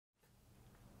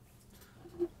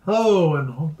Hello,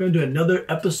 and welcome to another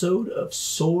episode of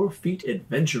Sore Feet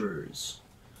Adventurers.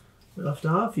 We left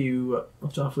off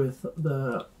with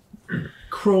the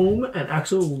Chrome and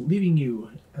Axel leaving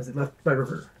you as they left by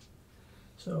river.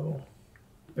 So,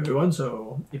 everyone,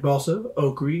 Impulsive,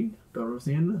 Okri,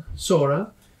 Belrothian,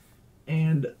 Sora,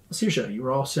 and Sirsha, you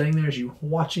were all sitting there as you were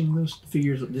watching those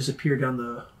figures disappear down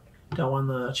one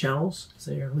of the channels as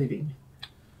they are leaving.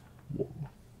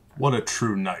 What a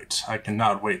true knight. I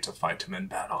cannot wait to fight him in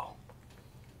battle.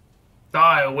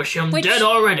 I wish him dead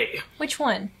already. Which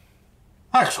one?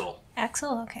 Axel.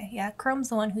 Axel? Okay, yeah. Chrome's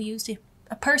the one who used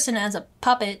a person as a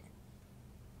puppet.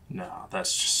 No,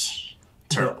 that's just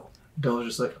terrible. Bella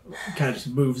just kind of just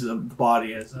moves the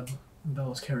body as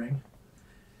Bella's carrying.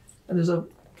 And there's a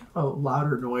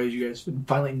louder noise. You guys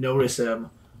finally notice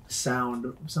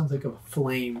sound. Sounds like of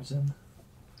flames, and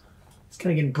it's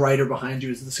kind of getting brighter behind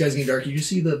you as the sky's getting darker. You just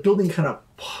see the building kind of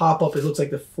pop up. It looks like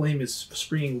the flame is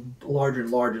springing larger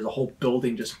and larger. The whole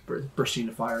building just bursting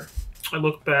into fire. I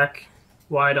look back,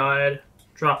 wide-eyed,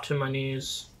 drop to my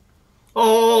knees.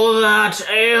 Oh, that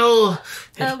ale!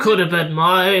 It could have been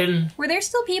mine. Were there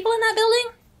still people in that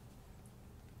building?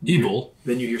 Evil?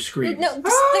 Then you hear screams. No,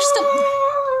 there's still...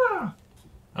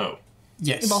 Oh.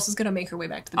 Yes. The boss is going to make her way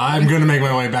back to the building. I'm going to make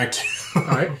my way back to...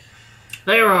 Alright.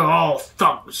 They are all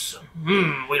thugs.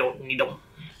 We don't need them.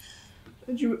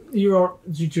 As you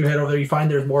two head over there, you find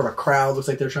there's more of a crowd. Looks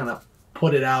like they're trying to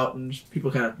put it out, and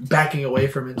people kind of backing away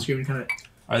from it and screaming kind of...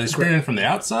 Are they screaming from the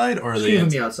outside, or are they... Screaming from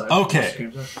the outside.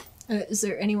 Okay. Is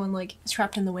there anyone,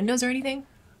 trapped in the windows or anything?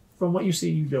 From what you see,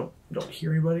 you don't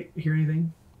hear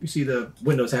anything. You see the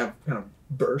windows have kind of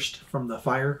burst from the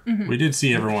fire. Mm-hmm. We did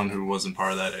see everyone who wasn't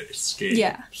part of that escape.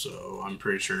 Yeah. So I'm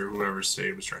pretty sure whoever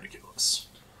stayed was trying to kill us.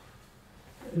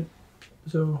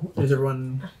 So, is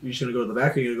everyone... You just going to go to the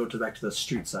back, or are you going to go back to the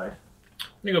street side? I'm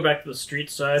gonna go back to the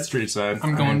street side. Street side.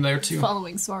 I'm going there too.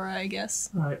 Following Sora, I guess.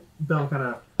 Alright, Belle kind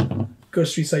of... Go to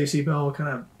street side, you see Belle kind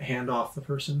of hand off the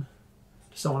person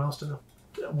to someone else to...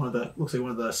 Looks like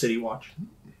one of the city watch.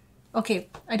 Okay,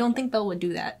 I don't think Belle would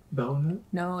do that. Belle in it?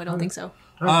 No, I don't think so.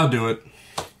 I'll do it.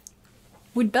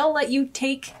 Would Belle let you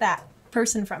take that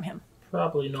person from him?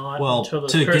 Probably not Well, until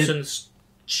to the get- person's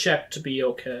checked to be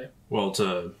okay. Well,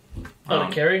 to To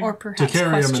carry? Or to perhaps carry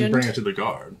him and questioned? bring it to the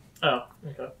guard. Oh,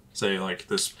 okay. Say, like,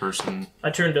 this person... I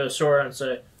turn to Sora and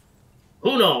say,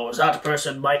 who knows, that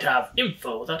person might have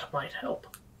info that might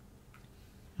help.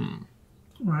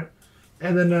 Alright.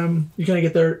 And then you kind of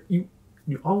get there. You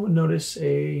all would notice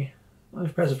while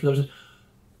everyone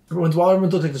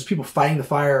looks like there's people fighting the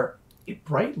fire, a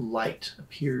bright light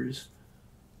appears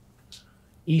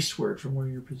eastward from where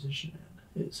your position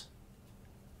is.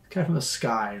 Kind of from the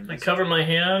sky. I cover my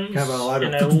hands Kind of a lot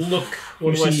of- and I look.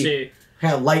 What do I see- see?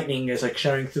 Kind of lightning is like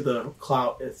shining through the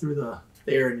cloud, through the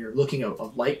air, and you're looking. A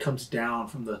light comes down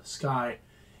from the sky.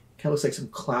 Kind of looks like some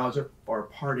clouds are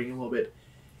parting a little bit,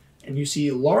 and you see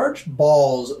large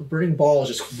balls, burning balls,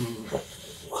 just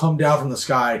come down from the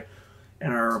sky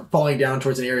and are falling down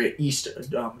towards an area east,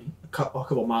 a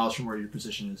couple miles from where your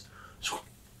position is.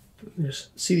 You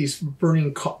just see these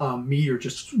burning meteor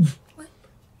just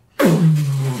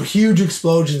huge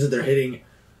explosions that they're hitting.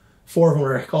 4 of them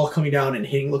are all coming down and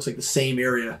hitting. Looks like the same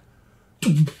area.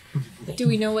 Do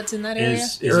we know what's in that area?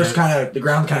 The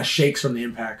ground kind of shakes from the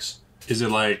impacts. Is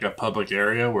it like a public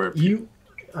area where... You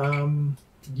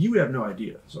would have no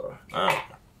idea. So Oh.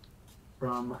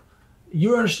 from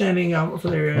your understanding for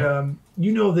the area,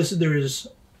 you know there's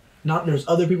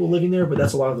other people living there, but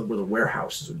that's a lot of where the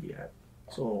warehouses would be at.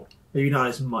 So maybe not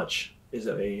as much as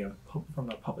from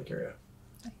the public area.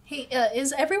 Hey,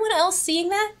 is everyone else seeing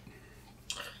that?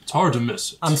 It's hard to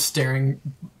miss it. I'm staring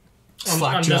I'm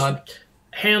slack-jawed. just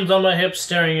hands on my hips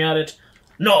staring at it.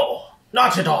 No,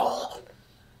 not at all.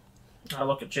 I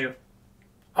look at you.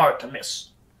 Hard to miss.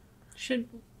 Should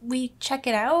we check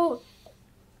it out?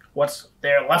 What's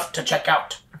there left to check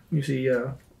out? You see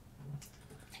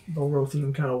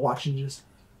Belrothian kind of watching just.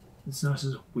 It's not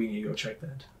says we need to go check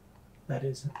that. That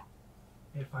is,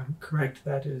 if I'm correct,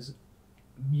 that is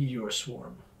meteor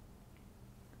swarm.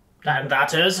 And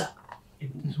that is?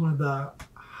 It is one of the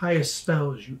highest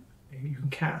spells you can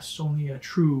cast. Only a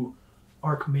true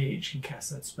archmage can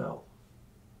cast that spell.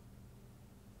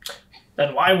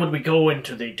 Then why would we go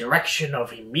into the direction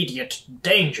of immediate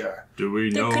danger? Do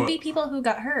we There know... could be people who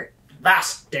got hurt.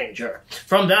 Vast danger.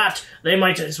 From that, they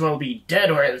might as well be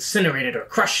dead or incinerated or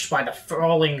crushed by the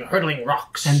falling, hurtling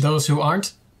rocks. And those who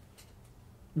aren't,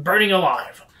 burning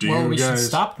alive. well, we should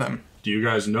stop them. Do you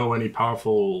guys know any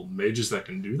powerful mages that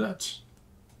can do that?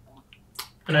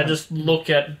 And I just look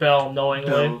at Belle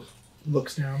knowingly. Belle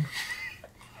looks down.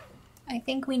 I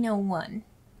think we know one.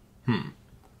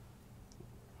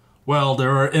 Well,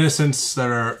 there are innocents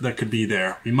that could be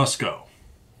there. We must go.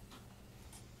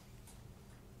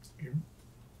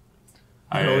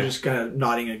 We're just kind of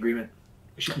nodding in agreement.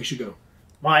 We should go.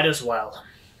 Might as well.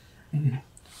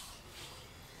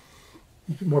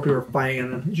 More people are fighting,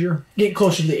 and as you're getting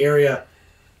closer to the area,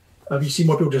 you see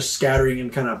more people just scattering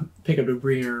and kind of pick up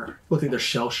debris or look like they're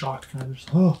shell shocked, kind of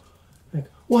just, like,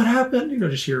 what happened?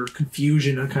 Just hear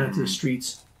confusion and kind of through the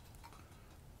streets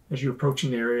as you're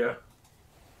approaching the area.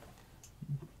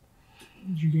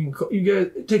 You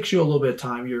guys, it takes you a little bit of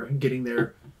time. You're getting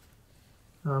there,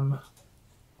 and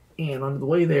on the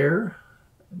way there,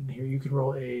 and here you can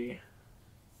roll a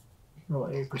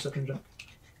perception check.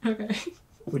 Okay.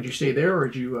 Would you stay there, or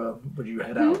would you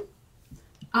head out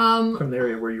from the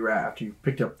area where you were at after you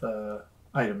picked up the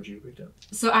items you picked up?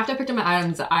 So after I picked up my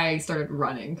items, I started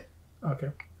running. Okay.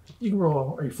 You can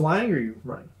roll. Are you flying or are you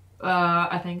running?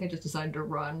 I think I just decided to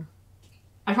run.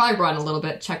 I'd probably run a little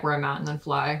bit, check where I'm at, and then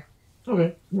fly.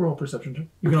 Okay. Roll a perception check.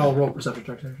 You can all roll perception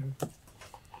checks, actually.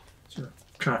 So you're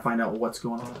trying to find out what's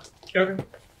going on. Okay.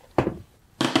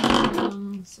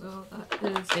 So that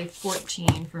is a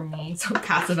 14 for me, so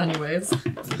passive anyways.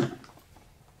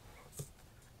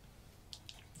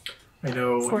 I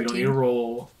know 14. you don't need to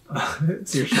roll.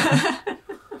 It's your shot.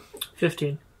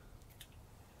 15.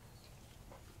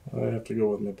 I have to go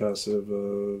with my passive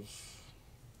of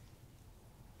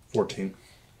 14.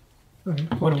 Okay.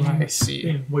 What do I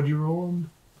see? What'd you roll,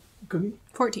 Cookie?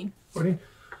 14. 14.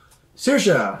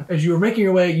 Saoirse, as you were making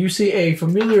your way, you see a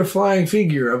familiar flying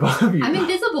figure above you. I'm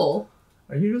invisible.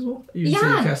 Are you invisible?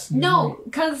 No,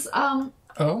 because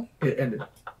Oh? It ended.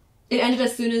 it ended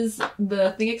as soon as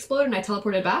the thing exploded and I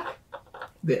teleported back.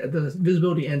 The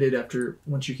visibility ended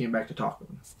once you came back to talk with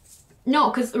him. No,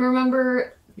 because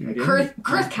remember, You didn't?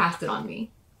 Kurth cast it on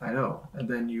me. I know. And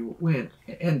then you went,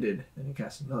 it ended, and you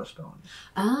cast another spell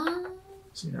on you.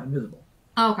 So you're not invisible.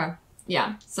 Oh, okay.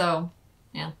 Yeah, so,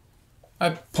 yeah.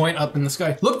 I point up in the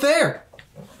sky. Look there!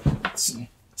 Is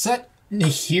that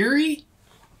Nahiri?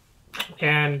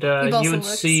 And also you would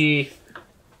looks- see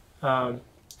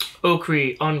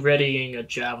Okri unreadying a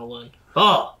javelin.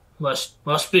 Oh,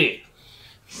 must be.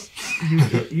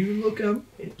 You look up,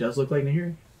 it does look like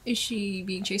Nahiri. Is she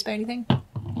being chased by anything?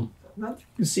 Not that you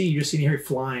can see, you just see Nahiri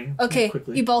flying Okay,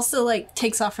 quickly. Ibalsa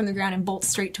takes off from the ground and bolts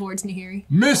straight towards Nahiri.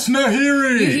 Miss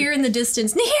Nahiri! You hear in the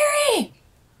distance, Nahiri!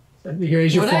 And Nahiri,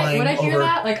 as you're flying When I hear over,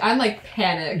 that, I'm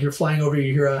panicked. you're flying over,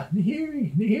 you hear a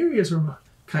Nahiri. Nahiri is from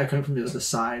kind of coming from the other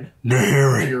side.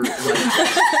 Nahiri! You're You're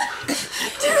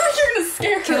gonna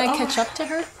scare her. Can I catch up to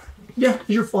her? yeah, as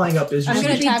you're flying up, as you I'm see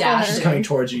gonna be tackle dashed. she's her. coming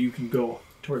towards you, you can go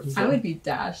towards her. I would be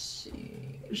dashy.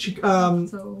 She,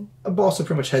 So Balsa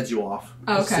pretty much heads you off.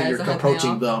 Okay, So you're so head me approaching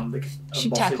off. them.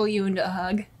 She'd tackle you into a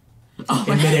hug. in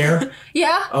midair.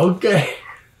 Yeah. Okay.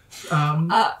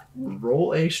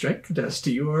 Roll a strength test.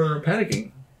 You are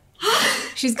panicking.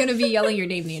 She's gonna be yelling your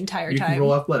name the entire You can time.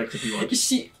 roll athletics if you want. Or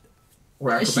she's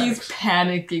acrobatics.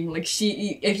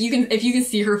 panicking. If you can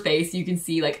see her face, you can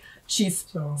see she's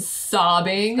So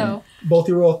sobbing. Oh, both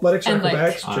you roll athletics or And,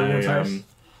 acrobatics. Whichever one's highest.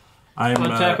 I'm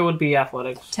Attacker would be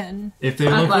athletics. 10. if they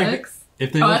look like Athletics.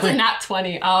 if they Oh, look that's a like nat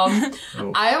 20.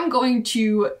 Oh. I am going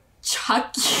to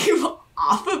chuck you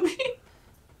off of me.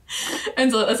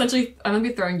 And so essentially, I'm going to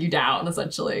be throwing you down,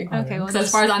 essentially. Okay, well, Because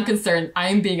as far as I'm concerned, I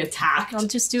am being attacked. I'll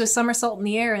just do a somersault in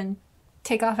the air and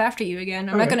take off after you again.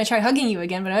 I'm not Okay. gonna try hugging you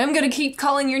again, but I'm gonna keep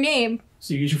calling your name.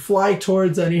 So you fly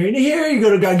towards Nahiri. And here you go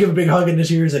to God, give a big hug, and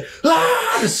Nahiri's like,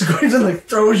 ah! Just squeezes and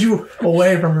throws you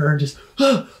away from her and just,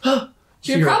 ah, ah.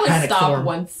 So You'd you're probably panic stop form.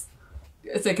 once.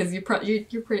 It's because you're pretty...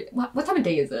 What time of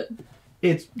day is it?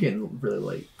 It's getting really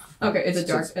late. Okay, is it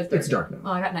dark? It's dark now.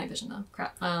 Oh, I got night vision, though.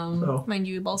 Crap. So, Mind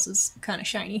you, Balsa's kind of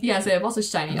shiny. Yeah, so I'm also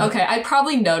shiny. Okay, I'd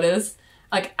probably notice,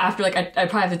 after, I'd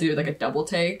probably have to do, a double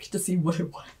take to see what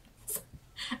it was.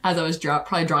 As I was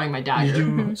probably drawing my you dagger.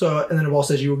 do, so, and then the ball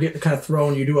says you will get kind of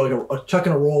thrown, you do a chuck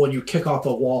and a roll, and you kick off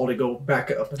a wall to go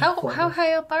back up. How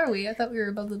high up are we? I thought we were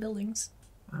above the buildings.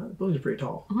 The buildings are pretty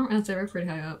tall. I'd say we're pretty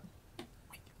high up.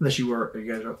 Unless you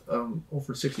guys are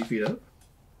over 60 feet up.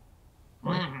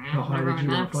 How high Whatever did my you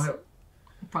max. fly up?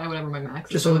 Probably whatever my max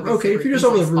is. Just over, We're okay, if super you're just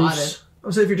over the easily roofs, spotted.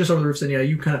 I'll say if you're just over the roofs, then yeah,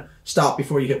 you kind of stop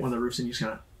before you hit one of the roofs and you just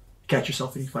kind of catch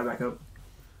yourself and you fly back up.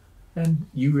 And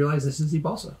you realize this is the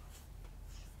balsa.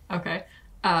 Okay.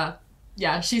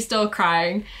 Yeah, she's still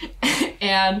crying,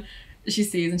 and she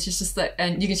sees, and she's just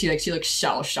and you can see she looks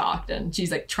shell shocked, and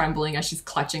she's trembling as she's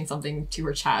clutching something to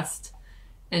her chest,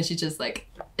 and she's just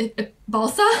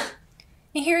Balsa?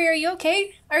 Nahiri, are you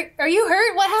okay? Are you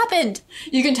hurt? What happened?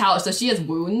 You can tell. So she has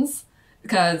wounds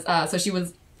because so she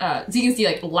was so you can see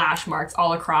like lash marks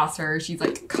all across her. She's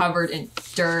like covered in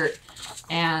dirt,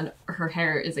 and her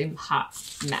hair is a hot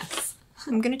mess.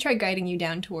 I'm gonna try guiding you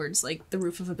down towards like the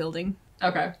roof of a building,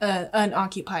 Okay. an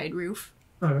occupied roof.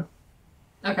 Okay.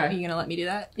 Are Okay. you gonna let me do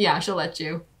that? Yeah, she'll let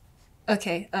you.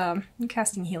 Okay. I'm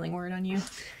casting healing word on you.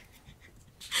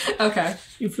 Okay.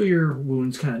 You feel your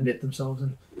wounds kind of knit themselves,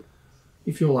 and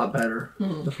you feel a lot better.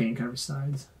 The pain kind of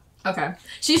resides. Okay.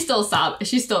 She's still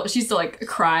she's still like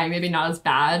crying, maybe not as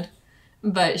bad,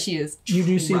 but she is. You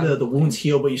do see the wounds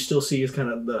heal, but you still see is kind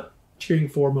of the tearing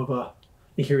form of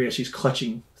Nahiri as she's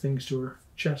clutching things to her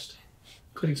chest,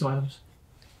 clutching some items.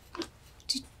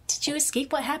 Did you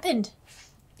escape? What happened?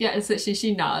 Yeah, so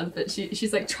she nods, but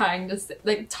she's like trying to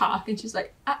like talk, and she's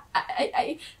like,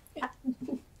 I.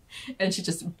 And she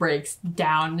just breaks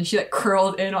down, and she like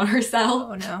curled in on herself.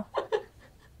 Oh no.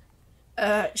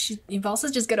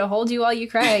 Valsa's just gonna hold you while you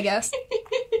cry, I guess.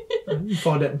 You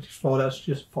fall down.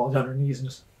 She just falls down her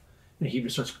knees, and he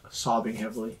just starts sobbing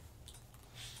heavily.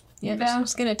 Yeah, I'm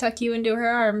just gonna tuck you into her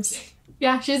arms.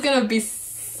 Yeah, she's gonna be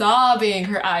sobbing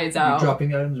her eyes Are you out. dropping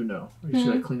the items or no? Or you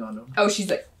should like cling on to them? Oh, she's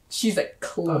like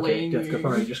clinging. Okay, good.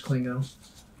 Alright, just cling on.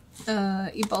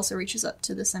 Ibalsa reaches up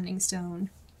to the sending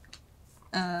stone,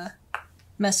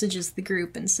 messages the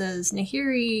group, and says,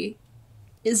 Nahiri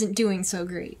isn't doing so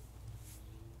great.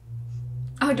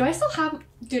 Oh, do I still have...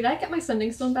 Did I get my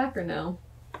sending stone back or no?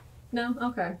 No?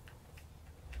 Okay.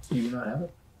 You do not have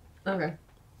it. Okay.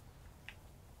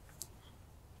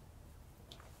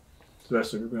 The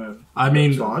rest of the group gonna. I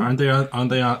mean, respond? aren't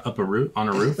they up a roof on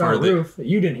a roof? On Or a are they? roof.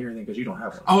 You didn't hear anything because you don't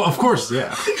have one. Oh, of course,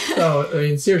 yeah. So, I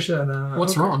mean, Saoirse and...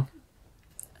 What's wrong?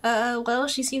 Well,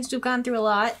 she seems to have gone through a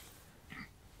lot.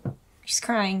 She's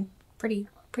crying pretty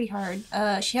hard.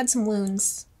 She had some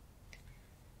wounds.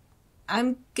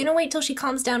 I'm gonna wait till she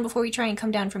calms down before we try and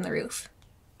come down from the roof.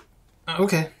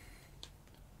 Okay.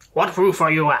 What roof are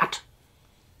you at?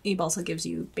 Ibalsa gives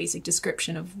you basic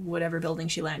description of whatever building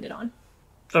she landed on.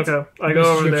 Okay, I This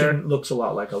go over there. description looks a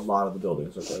lot like a lot of the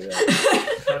buildings look like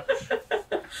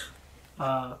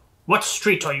that. What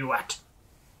street are you at?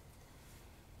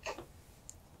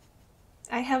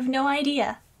 I have no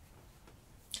idea.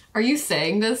 Are you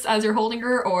saying this as you're holding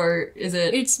her, or is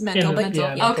it... It's mental, Yeah, but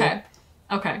mental? yeah. Okay.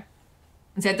 Okay.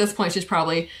 And so at this point, she's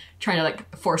probably trying to,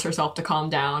 like, force herself to calm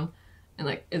down. And,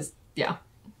 like, yeah.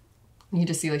 You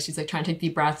just see, like, she's, like, trying to take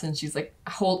deep breaths, and she's, like,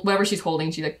 whatever she's holding,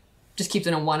 she, like, just keeps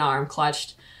it in one arm,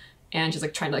 clutched. And she's,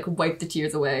 like, trying to, like, wipe the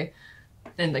tears away.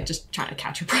 And, like, just trying to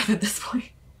catch her breath at this point.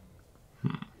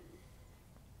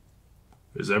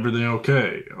 Is everything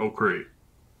okay? Oh, great.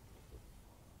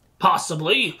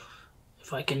 Possibly.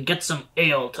 If I can get some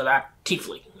ale to that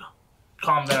tiefling.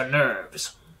 Calm their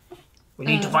nerves. We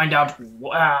need to find out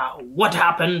what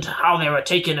happened, how they were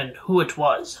taken, and who it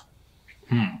was.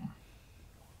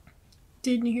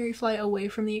 Did Nahiri fly away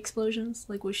from the explosions?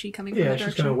 Like, was she coming from Yeah, that she's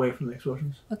direction? kind of away from the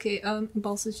explosions. Okay,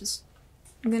 Balsa's just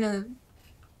gonna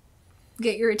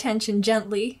get your attention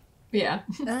gently. Yeah.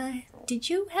 Did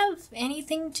you have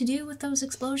anything to do with those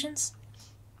explosions?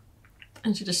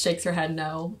 And she just shakes her head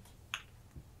no.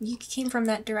 You came from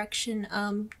that direction.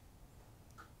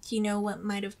 Do you know what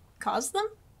might have caused them?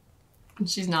 And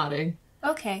she's nodding.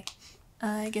 Okay.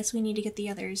 I guess we need to get the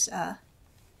others,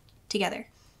 together.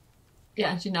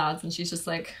 Yeah, she nods, and she's just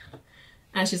like...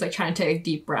 And she's, like, trying to take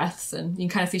deep breaths, and you can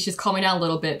kind of see she's calming down a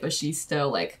little bit, but she's still,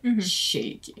 like,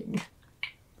 shaking.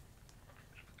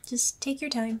 Just take your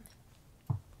time.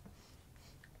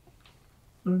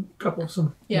 Some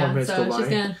more Yeah, minutes so go she's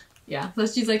by. gonna... Yeah, so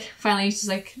she's, like, finally, she's,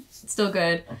 like, still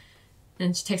good.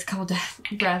 And she takes a couple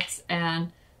breaths,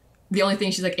 and the only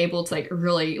thing she's, like, able to, like,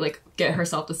 really, like, get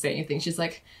herself to say anything, she's,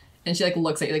 like... And she, like,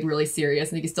 looks at you, like, really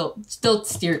serious, and you can still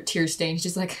tear stained.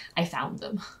 She's like, I found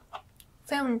them.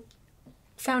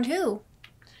 Found who?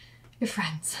 Your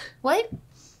friends. What?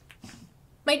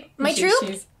 My And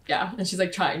troop? Yeah, and she's,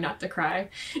 like, trying not to cry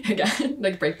again,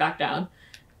 like, break back down.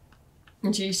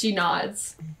 And she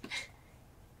nods.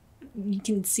 You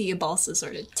can see Ibalsa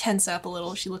sort of tense up a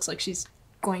little. She looks like she's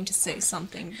going to say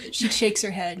something, but she shakes her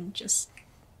head and just...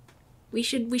 We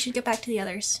should get back to the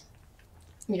others.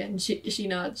 Yeah, and she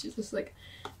nods. She's just like,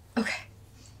 okay.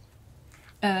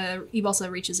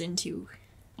 Ibalsa reaches into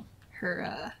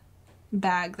her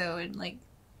bag, though, and, like,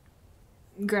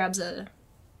 grabs a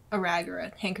rag or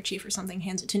a handkerchief or something,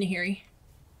 hands it to Nahiri.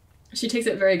 She takes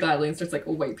it very gladly and starts, like,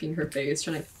 wiping her face,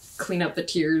 trying to clean up the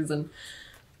tears and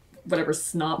whatever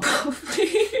snot,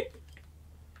 probably.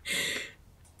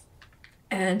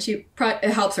 And it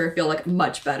helps her feel, like,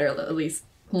 much better, at least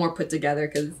more put together,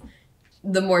 because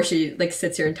the more she, like,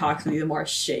 sits here and talks with you, the more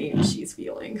shame she's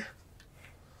feeling.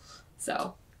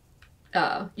 So,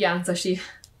 yeah, and so she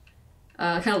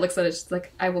kind of looks at it. She's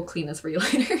like, I will clean this for you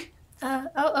later.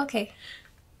 Oh, okay.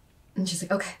 And she's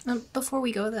like, okay. Before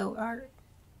we go, though,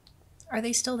 are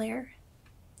they still there?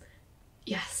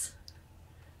 Yes.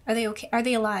 Are they okay? Are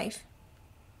they alive?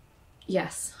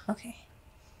 Yes. Okay.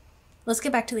 Let's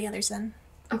get back to the others then.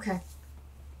 Okay.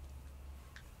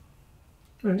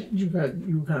 Right, you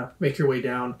kind of make your way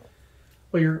down.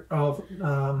 Well, you're all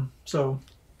so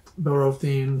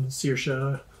Belrothine,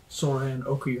 Saoirse, Soren,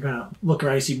 Oku. You kind of look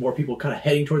around. You see more people kind of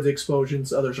heading towards the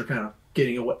explosions. Others are kind of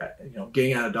getting away,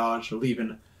 getting out of dodge or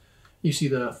leaving. You see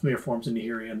the familiar forms in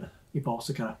Nahiri and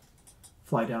Ibalsa kind of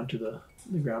fly down to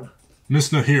the ground. Miss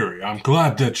Nahiri, I'm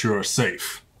glad that you're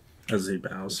safe. As he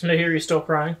bows. Nahiri still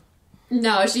crying.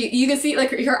 No, you can see,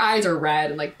 like, her eyes are red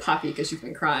and, like, puffy because she's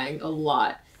been crying a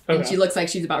lot. And Okay. she looks like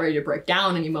she's about ready to break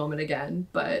down any moment again,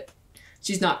 but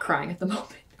she's not crying at the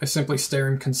moment. I simply stare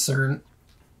in concern.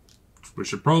 We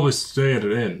should probably stay at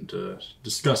an inn to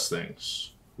discuss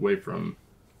things away from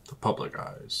the public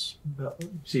eyes. Bell, you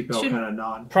see Bell Should- kind of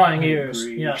nod. Prying I ears,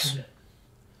 agree. yes.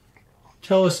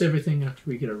 Tell us everything after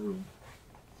we get a room.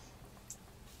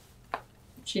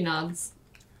 She nods.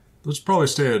 Let's probably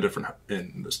stay at a different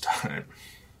inn this time.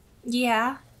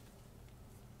 Yeah.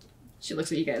 She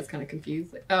looks at you guys kind of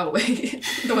confused. Like, oh, wait.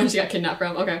 The one she got kidnapped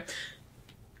from. Okay.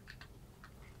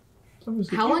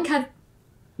 How long had...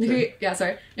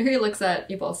 Nahiri looks at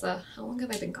Ibalsa. How long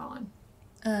have I been gone?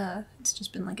 It's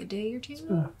just been like a day or two.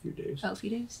 A few days. Oh, a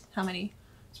few days. How many?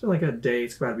 It's been like a day.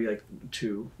 It's about to be like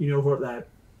 2. You know that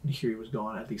Nahiri was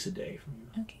gone at least a day from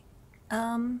you.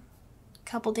 Okay.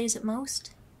 Couple days at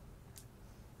most.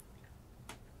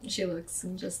 She looks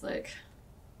and just, like,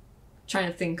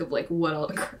 trying to think of, like, what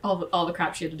all the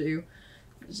crap she had to do.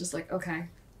 It's just like, okay.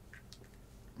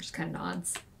 Just kind of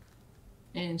nods.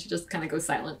 And she just kind of goes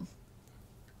silent.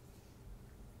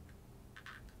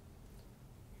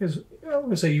 Because I'm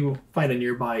gonna say you find a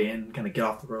nearby inn, kind of get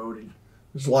off the road, and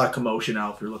there's a lot of commotion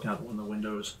out if you're looking out one of the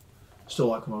windows. Still a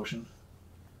lot of commotion.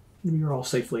 You're all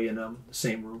safely in the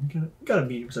same room. You got a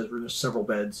meeting size room. There's several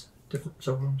beds, different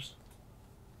rooms.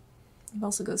 He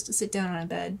also goes to sit down on a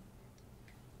bed.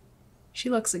 She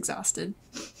looks exhausted.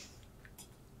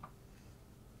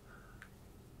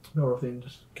 Everything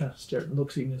just kind of stares and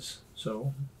looks at you.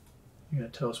 So, you're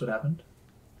gonna tell us what happened?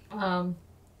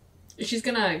 She's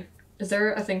gonna... Is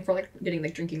there a thing for, like, getting,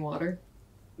 like, drinking water?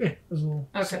 Yeah, there's a little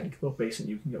Okay. sink, little basin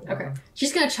you can get water. Okay.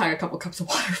 She's gonna chug a couple cups of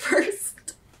water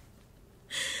first.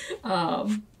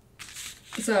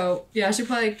 So, yeah, she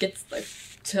probably gets, like,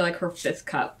 to, like, her 5th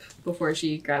cup before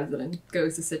she grabs it and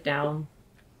goes to sit down.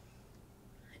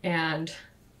 And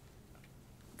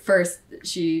first,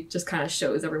 she just kind of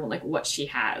shows everyone, like, what she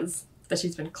has that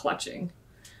she's been clutching.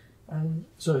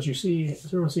 So as you see, as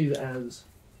everyone sees as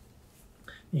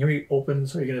Nahiri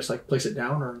opens, are you gonna just like place it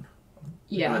down or on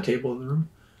Yeah. a table in the room?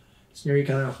 So Nahiri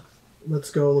kind of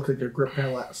lets go, looks like their grip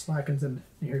kind of slackens, and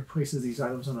Nahiri places these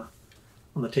items on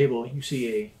the table. You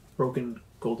see a broken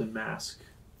golden mask.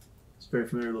 It's very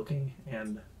familiar looking,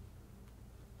 and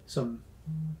some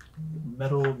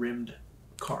metal rimmed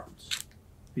cards.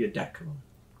 Be a deck of them.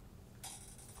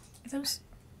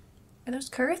 Are those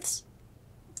Kurths?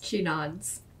 She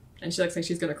nods. And she looks like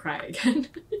she's gonna cry again.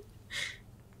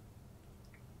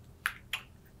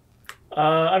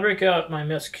 I break out my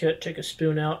mess kit, take a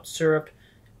spoon out, syrup,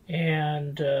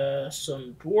 and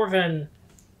some dwarven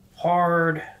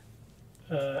hard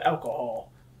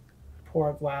alcohol.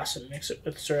 Pour a glass and mix it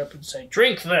with syrup and say,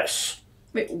 "Drink this."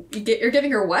 Wait, you're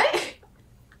giving her what?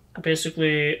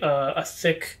 Basically, a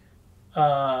thick,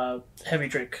 heavy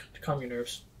drink to calm your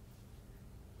nerves.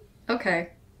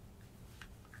 Okay.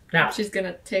 Now, She's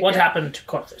gonna take what it. happened to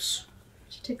Corthus?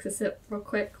 She takes a sip real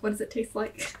quick. What does it taste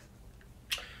like?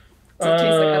 Does it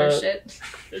taste like utter shit?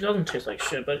 It doesn't taste like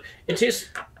shit, but it tastes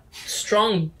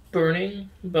strong burning,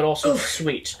 but also Oof.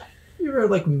 sweet. You ever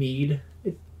had like mead?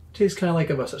 It tastes kind of like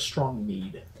a strong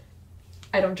mead.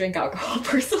 I don't drink alcohol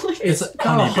personally. It's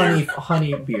kind of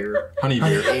honey beer. Honey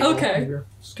beer. ale Okay. beer.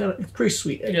 It's pretty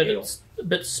sweet. Yeah, ale. it's a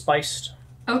bit spiced.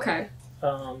 Okay.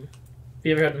 Have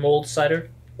you ever had mulled cider?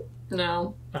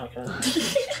 No. Okay.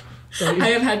 I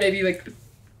have had maybe like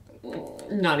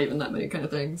not even that many kind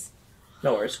of things.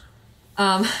 No worries.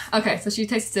 Okay, so she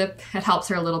takes a sip. It helps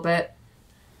her a little bit.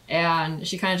 And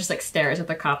she kind of just like stares at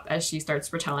the cup as she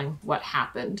starts retelling what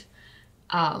happened.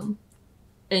 And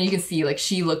you can see like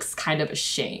she looks kind of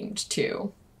ashamed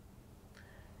too.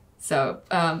 So,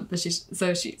 but she's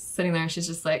sitting there and she's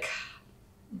just like,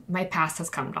 my past has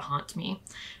come to haunt me.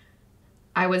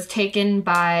 I was taken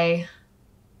by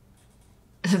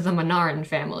the Minarin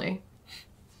family.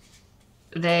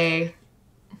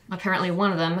 Apparently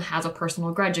one of them has a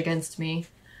personal grudge against me.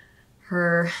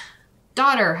 Her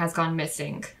daughter has gone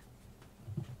missing.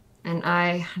 And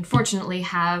I, unfortunately,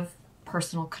 have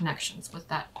personal connections with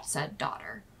that said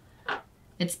daughter.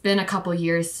 It's been a couple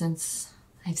years since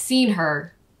I've seen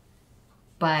her,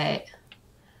 but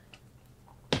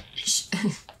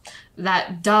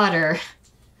that daughter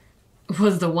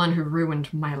was the one who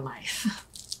ruined my life.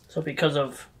 So because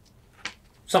of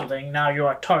something, now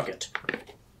you're a target.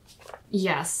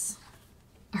 Yes.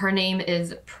 Her name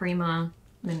is Prima...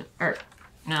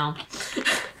 no.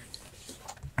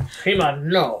 Prima,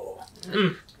 no.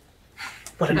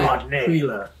 What an odd name.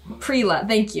 Prela. Prela,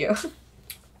 thank you.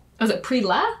 Was it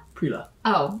Prela? Prela.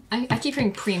 Oh, I keep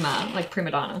hearing Prima, like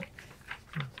prima donna.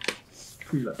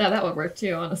 Prela. That would work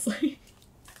too, honestly.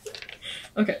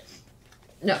 Okay.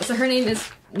 No, so her name is...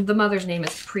 The mother's name is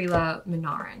Prela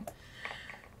Minarin.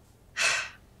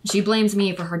 She blames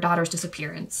me for her daughter's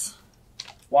disappearance.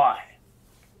 Why?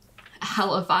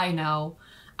 Hell if I know.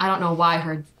 I don't know why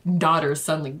her daughter's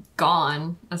suddenly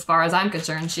gone. As far as I'm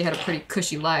concerned, she had a pretty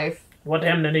cushy life. What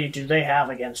enmity do they have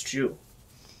against you?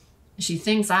 She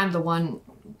thinks I'm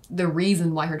the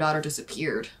reason why her daughter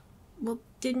disappeared. Well,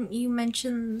 didn't you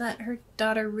mention that her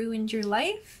daughter ruined your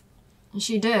life?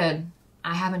 She did.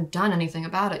 I haven't done anything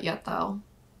about it yet, though.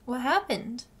 What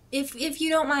happened? If you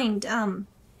don't mind,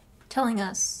 telling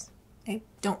us. I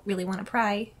don't really want to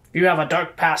pry. If you have a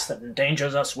dark past that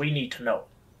endangers us, we need to know.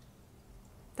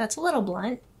 That's a little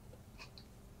blunt.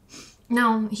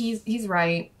 No, he's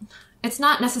right. It's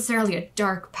not necessarily a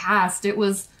dark past. It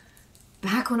was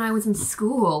back when I was in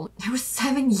school. It was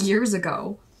 7 years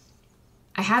ago.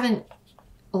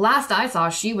 Last I saw,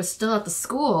 she was still at the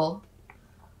school.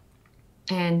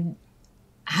 And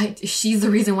she's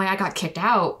the reason why I got kicked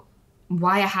out.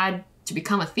 Why I had to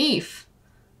become a thief.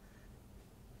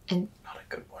 And Not a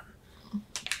good one.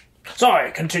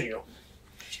 Sorry, continue.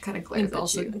 she kind of glares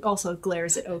at you. Also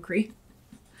glares at Okri.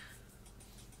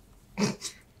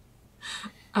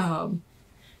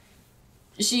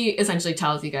 She essentially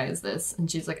tells you guys this, and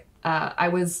she's like, I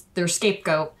was their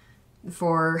scapegoat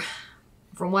for,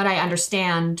 from what I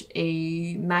understand,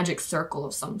 a magic circle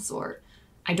of some sort.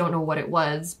 I don't know what it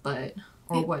was, or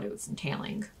what it was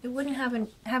entailing. It wouldn't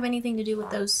have anything to do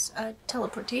with those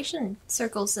teleportation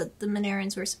circles that the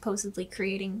Minarans were supposedly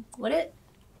creating, would it?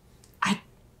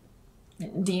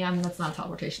 DM, that's not a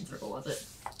teleportation circle, was it?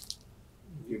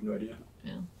 You have no idea.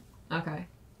 Yeah. Okay.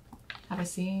 Have I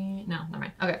seen? No, never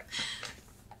mind. Okay.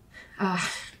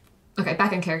 Okay,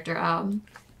 back in character.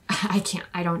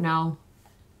 I don't know.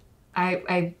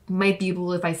 I might be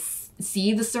able, if I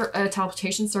see the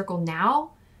teleportation circle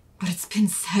now, but it's been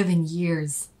 7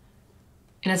 years.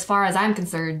 And as far as I'm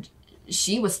concerned,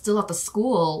 she was still at the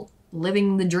school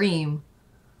living the dream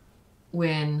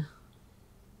when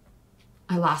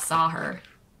I last saw her.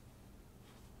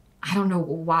 I don't know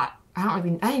what. I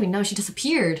didn't even know she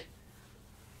disappeared.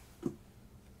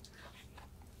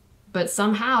 But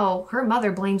somehow her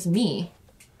mother blames me.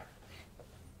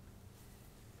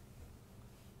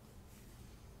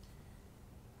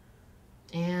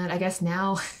 And I guess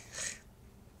now...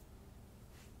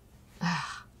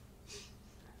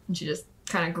 And she just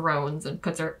kind of groans and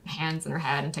puts her hands in her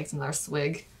head and takes another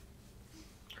swig.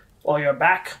 Well, you're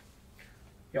back.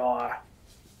 You're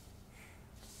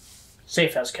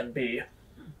safe as can be.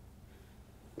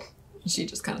 She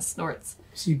just kind of snorts.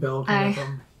 See Belle come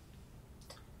up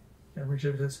and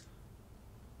Richard says,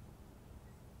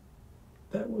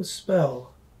 "That was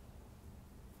Spell.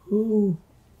 Who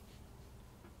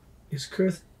is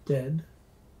Kurth dead?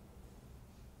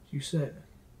 You said.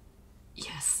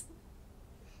 Yes.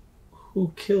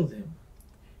 Who killed him?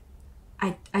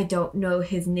 I don't know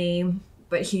his name,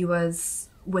 but he was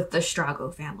with the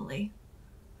Strago family.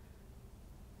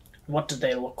 What did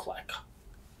they look like?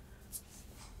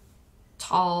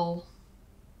 Tall.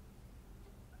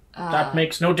 That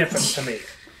makes no difference to me.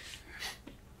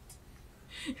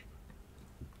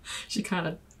 She kind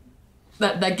of...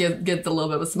 That gets a little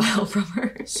bit of a smile from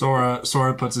her.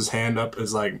 Sora puts his hand up,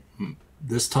 is like,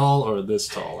 this tall or this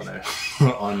tall? And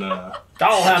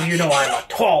I'll have you know I'm a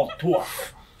tall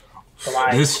dwarf.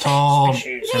 this tall.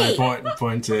 Species. And I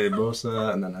point to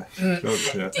Bosa, and then I go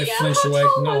to... I flinch away.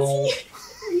 No.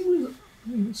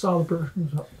 You saw the person. He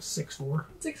was about 6'4".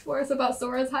 6'4" is about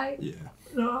Sora's height? Yeah.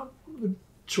 No,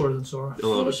 shorter than Sora. A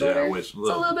little bit, shorter? yeah. Which, So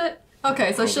a little bit?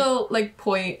 Okay, so she'll, like,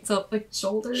 point... So, like,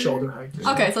 shoulder? Shoulder height.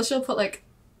 Okay, so she'll put, like...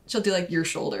 She'll do, like, your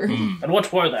shoulder. And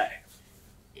what were they?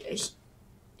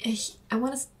 I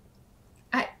want to...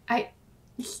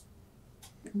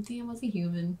 DM was a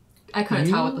human. I couldn't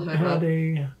tell what the hood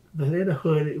was. They had a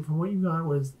hood. From what you got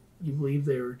was, you believe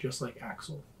they were just like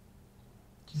Axel.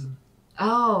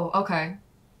 Oh, okay.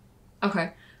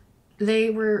 Okay. They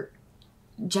were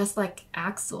just like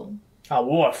Axel. A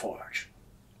warforge.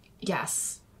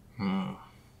 Yes.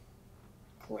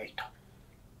 Great.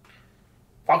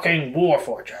 Fucking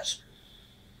warforges.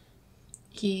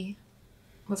 He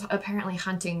was apparently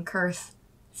hunting Kurth.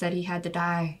 Said he had to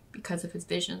die because of his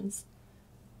visions.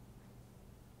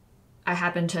 I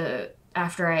happened to,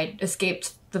 after I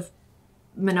escaped the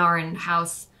Minaran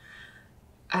house,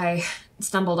 I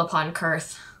stumbled upon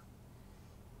Kurth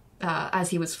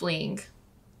as he was fleeing.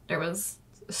 There was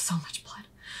so much blood.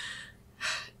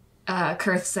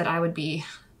 Kurth said I would be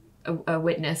a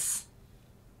witness,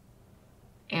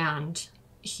 and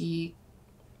he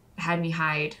had me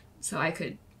hide so I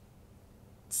could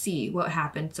see what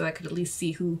happened, so I could at least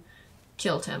see who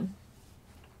killed him.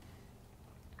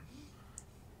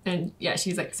 And yeah,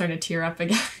 she's like starting to tear up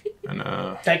again. And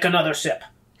Take another sip.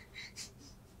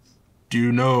 do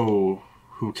you know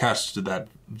who casted that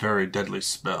very deadly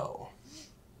spell?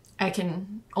 I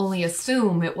can only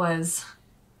assume it was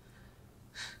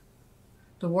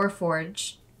the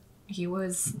Warforged. He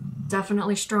was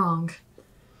definitely strong.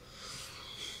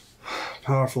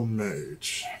 Powerful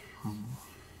mage.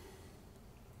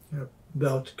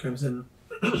 Belt comes in.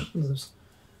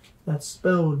 That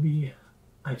spell would be.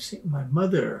 I've seen my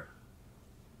mother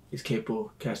is capable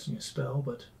of casting a spell,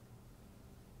 but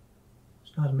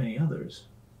there's not many others.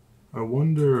 I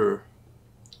wonder.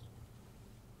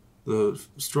 The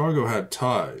Strago had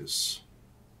ties.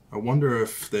 I wonder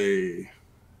if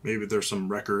maybe there's some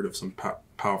record of some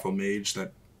powerful mage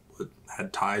that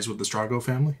had ties with the Strago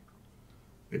family.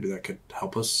 Maybe that could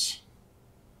help us.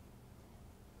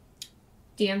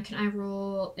 DM, can I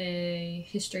roll a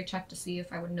history check to see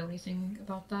if I would know anything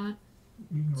about that?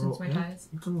 You can Since my ties.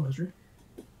 You can roll history.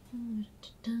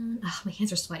 Oh, my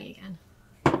hands are sweaty again.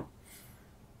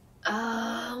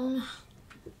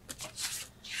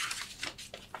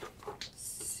 Let's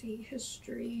see,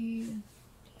 history.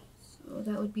 So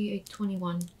that would be a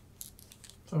 21.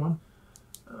 Someone.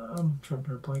 I'm trying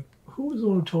to blank. Who was the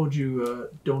one who told you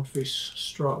don't face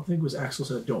Strago? I think it was Axel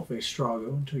said don't face Strago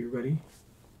until you're ready.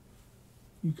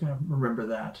 You kind of remember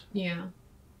that. Yeah.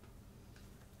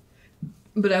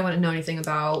 But I wouldn't know anything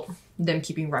about them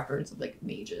keeping records of like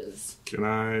mages. Can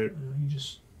I? You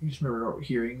just remember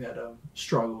hearing that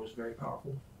Strago was very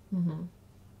powerful. Mm-hmm.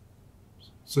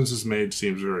 Since this mage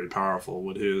seems very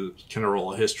powerful, can I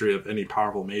roll a history of any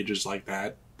powerful mages like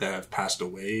that have passed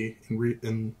away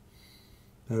recently?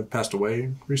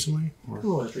 Or?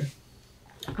 Roll history.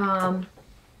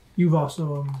 You've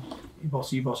also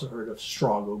heard of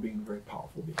Strago being a very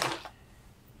powerful being.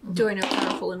 Do I know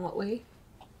powerful in what way?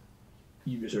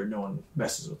 You just heard no one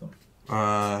messes with them.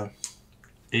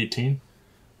 18.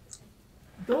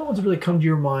 The only ones that really come to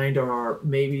your mind are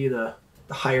maybe the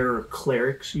higher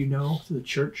clerics you know through the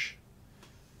church,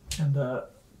 and the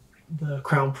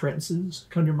crown princes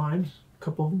come to your mind. A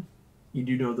couple of them. You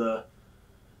do know the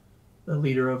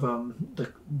leader of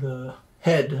the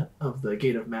head of the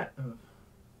gate of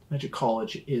Magic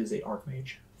College is a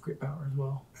archmage of great power as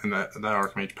well. And that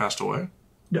archmage passed away?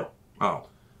 No. Oh.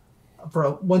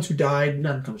 For ones who died,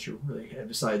 none comes to really head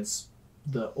besides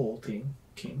the old king.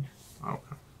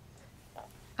 Okay.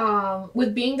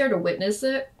 With being there to witness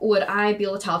it, would I be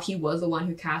able to tell if he was the one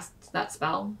who cast that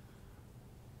spell?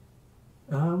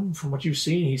 From what you've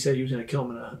seen, he said he was going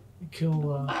to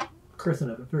kill Kurth in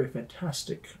a very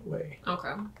fantastic way.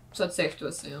 Okay. So it's safe to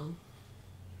assume.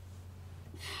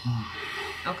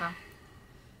 Okay.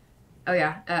 Oh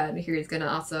yeah, Nahiri's gonna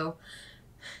also...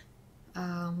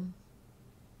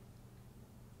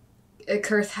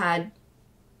 Kurth had...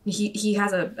 He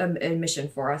has a mission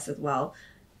for us as well.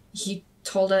 He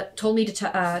told me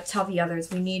to tell the others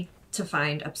we need to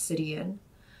find obsidian.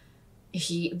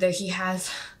 He has...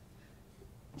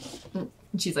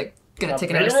 She's like gonna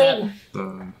take another sip.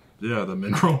 The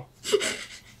mineral.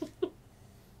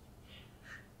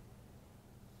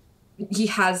 He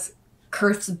has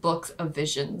Kurth's books of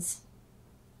visions.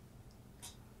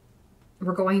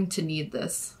 We're going to need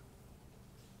this.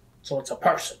 So it's a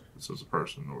person. This is a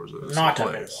person, or is it Not a a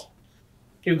place? mineral.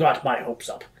 You got my hopes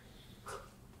up.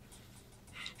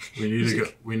 We need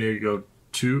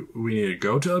to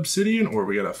go to Obsidian, or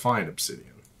we gotta find Obsidian.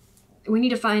 We need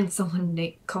to find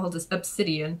someone called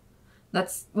Obsidian.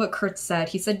 That's what Kurth said.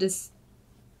 He said to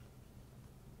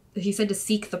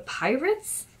seek the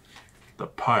pirates? The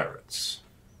pirates.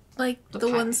 Like the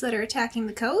ones that are attacking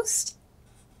the coast?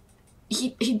 He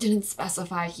didn't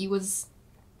specify. He was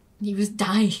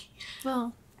dying.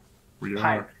 Well, We are.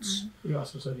 Pirates. He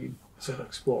also said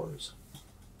explorers.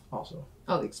 Also.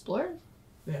 Oh, the explorers?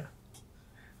 Yeah.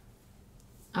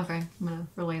 Okay, I'm gonna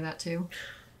relay that too.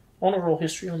 I want to roll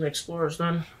history on the explorers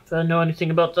then. If I know anything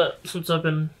about that, since I've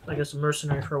been, I guess, a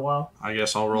mercenary for a while. I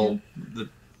guess I'll roll.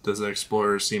 Does the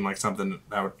explorer seem like something that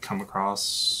I would come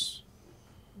across?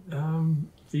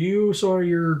 For you, sorry,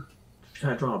 you're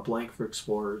kind of drawing a blank for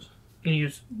explorers. You can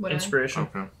use Would I? inspiration.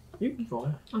 Okay. You can roll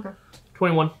it. Okay.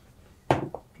 21.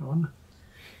 John.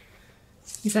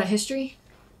 Is that history?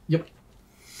 Yep.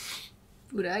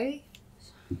 Would I?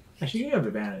 Actually, you have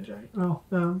advantage, right? Oh,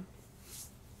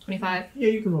 25. yeah,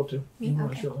 you can roll too. Me? You can roll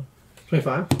Okay. sure.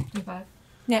 25. 25.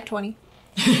 Nat 20.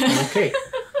 Okay.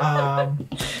 So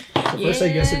first, I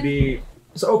guess it'd be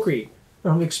so Okri.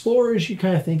 Explorers, you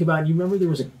kind of think about. You remember there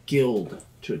was a guild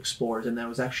to explorers, and that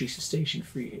was actually stationed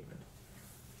Freehaven.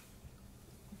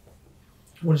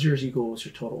 What is yours equal? What's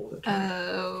your total? With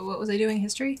it? What was I doing?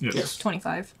 History? Yes.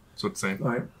 25. So it's the same. All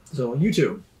right. So you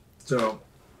two. So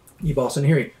you boss and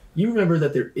Harry. You remember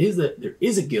that there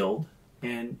is a guild,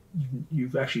 and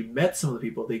you've actually met some of the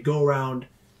people. They go around.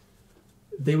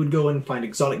 They would go and find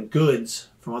exotic goods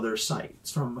from other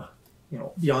sites, from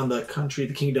beyond the country,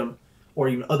 the kingdom, or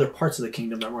even other parts of the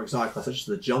kingdom that are more exotic, such as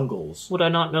the jungles. Would I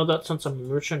not know that since I'm a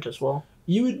merchant as well?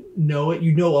 You would know it.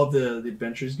 You know of the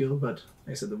Adventurers Guild, but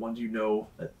like I said, the ones you know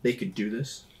that they could do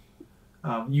this.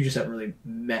 You just haven't really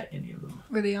met any of them.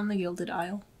 Were they on the Gilded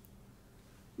Isle?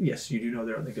 Yes, you do know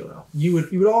they're on the guild now. You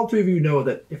would all three of you know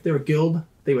that if they're a guild,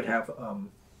 they would have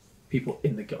people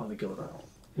on the guild isle.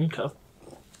 Okay.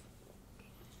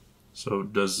 So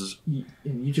does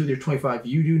And you two, they're 25.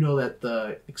 You do know that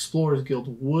the Explorers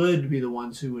Guild would be the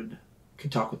ones who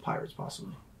could talk with pirates,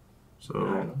 possibly.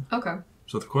 so Okay.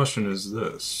 so the question is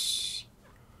this: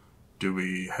 do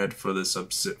we head for this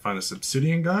find this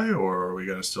obsidian guy, or are we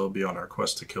going to still be on our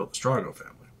quest to kill the Strago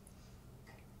family?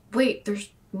 Wait, there's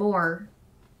more.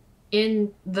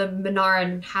 In the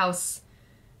Minaran house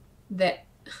that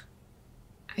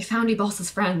I found Ebalsa's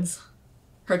friends.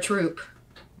 Her troop.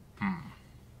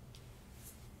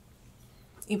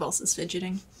 Ebals is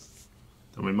fidgeting.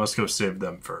 Then we must go save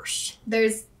them first.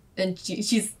 There's and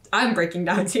she's I'm breaking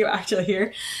down too actually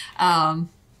here. You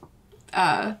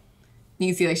can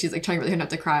see like she's like trying really hard not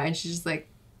to cry, and she's just like,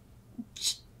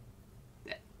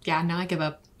 yeah, now I give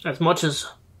up. As much as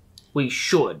we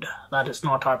should, that is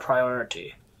not our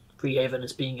priority. Freehaven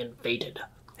is being invaded.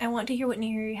 I want to hear what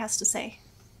Nehiri has to say.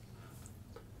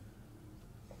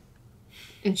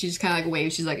 And she just kind of like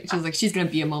waves. She's like she's gonna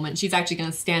be a moment. She's actually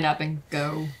gonna stand up and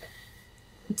go.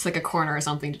 It's like a corner or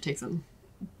something to take some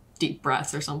deep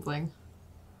breaths or something.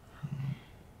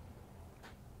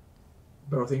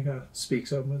 Dorothy kind of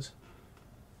speaks up as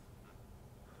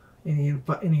any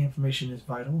information is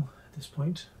vital at this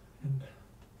point, and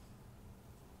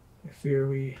I fear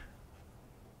we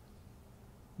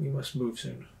must move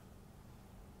soon.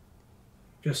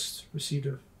 Just received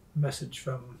a message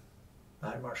from the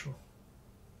High Marshal.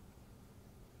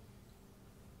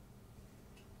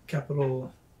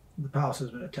 Capital, the palace has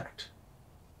been attacked.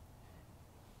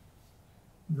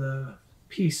 The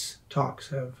peace talks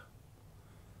have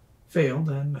failed,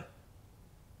 and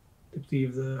they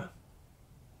believe the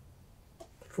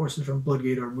forces from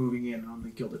Bloodgate are moving in on the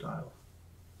Gilded Isle.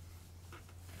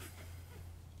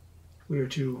 We are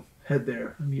to head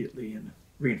there immediately and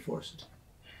reinforce it.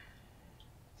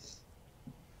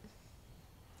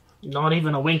 Not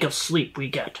even a wink of sleep we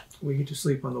get. We get to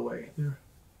sleep on the way there.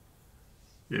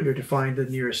 Yeah. We are to find the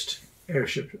nearest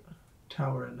airship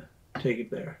tower and take it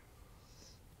there.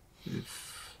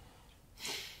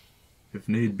 If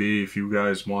need be, if you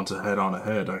guys want to head on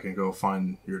ahead, I can go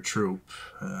find your troop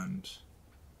and...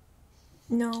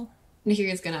 No.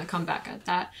 Nahiri's gonna come back at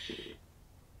that.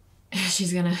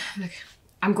 She's gonna like,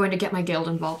 I'm going to get my guild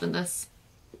involved in this.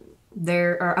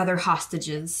 There are other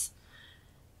hostages.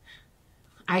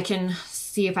 I can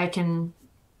see if I can...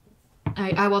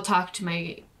 I will talk to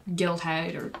my guild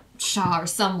head or Shah or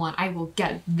someone. I will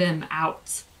get them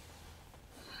out.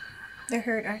 They're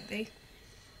hurt, aren't they?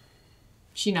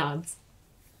 She nods.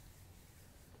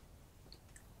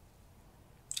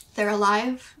 They're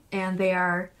alive and they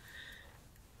are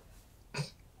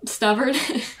stubborn.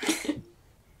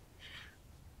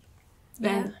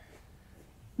 And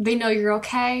they know you're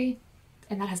okay,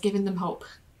 and that has given them hope.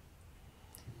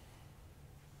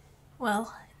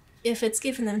 Well, if it's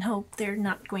given them hope, they're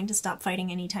not going to stop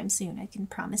fighting anytime soon. I can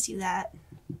promise you that.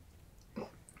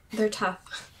 They're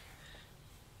tough.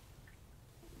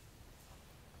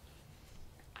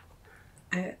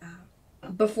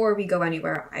 Before we go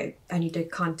anywhere, I need to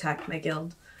contact my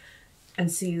guild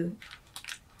and see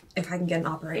if I can get an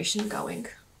operation going.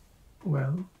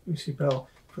 Well, we see Bell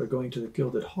for going to the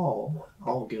Gilded Hall.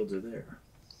 All guilds are there.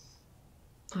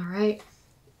 All right.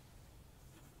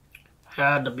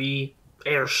 Had to be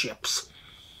airships.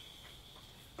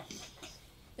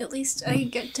 At least I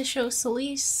get to show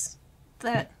Celise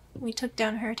that we took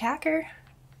down her attacker.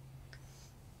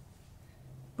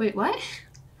 Wait, what?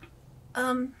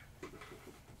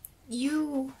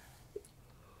 You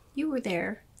were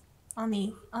there on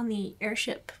the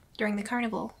airship during the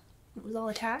carnival. It was all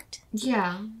attacked.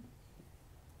 Yeah.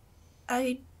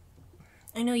 I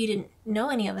know you didn't know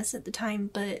any of us at the time,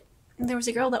 but there was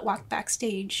a girl that walked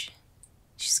backstage.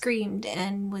 She screamed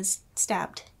and was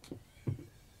stabbed.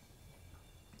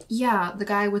 Yeah, the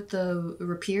guy with the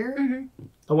rapier? Mm-hmm.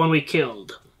 The one we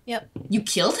killed. Yep. You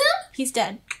killed him? He's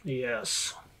dead.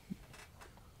 Yes.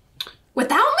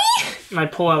 Without me? And I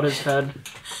pull out his head.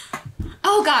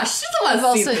 Oh gosh, she's the one I've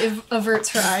also averts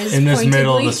her eyes In this pointedly.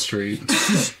 middle of the street.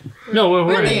 No, we're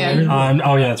We're in the in. end.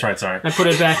 Oh yeah, that's right. Sorry. I put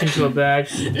it back into a bag.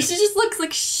 She just looks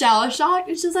like shell-shocked.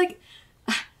 It's just like...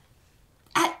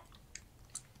 at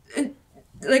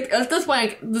this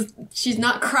point, she's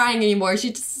not crying anymore.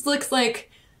 She just looks like...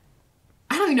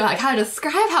 I don't even know how to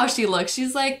describe how she looks.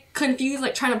 She's like confused,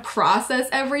 like trying to process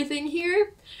everything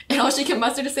here. And all she can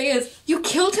muster to say is, "You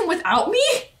killed him without me?"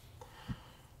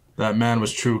 That man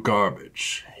was true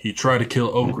garbage. He tried to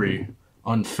kill Okri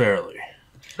unfairly.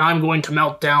 I'm going to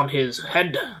melt down his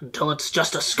head until it's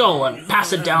just a skull and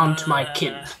pass it down to my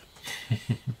kin.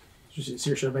 You see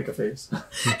Saoirse make a face.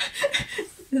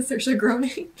 Is Saoirse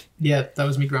groaning? Yeah, that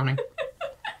was me groaning.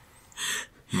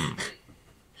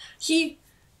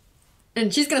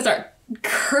 And she's gonna start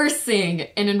cursing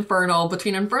in Infernal,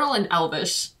 between Infernal and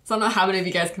Elvish. So I don't know how many of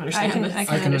you guys can understand this. I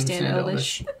can understand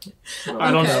Elvish. I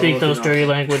don't speak those dirty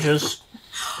languages.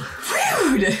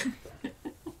 Rude!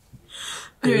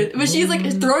 But she's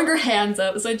like throwing her hands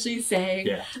up, essentially saying,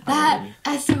 that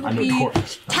SOB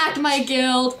attacked my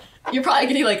guild. You're probably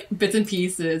getting like bits and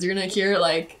pieces. You're gonna hear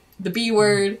like the B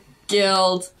word,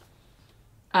 guild,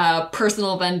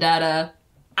 personal vendetta.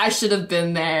 I should have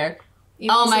been there.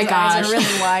 Oh my gosh. Eyes are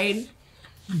really wide.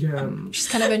 Yeah. She's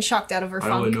kind of been shocked out of her I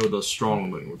only funk. know the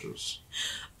strong languages.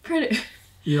 Pretty.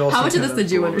 You also How much of this kinda-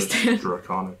 did you Well, the understand?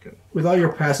 Draconic. And With all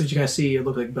your passage, you kind of see it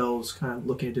look like Belle's kind of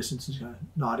looking at distance and kind of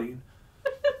nodding.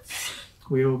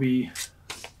 We will be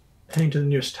heading to the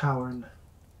nearest tower, and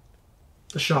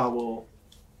the Shah will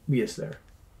meet us there.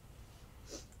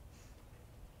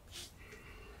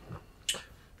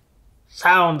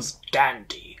 Sounds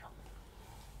dandy.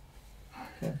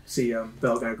 Okay. See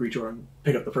Belle kind of reach over and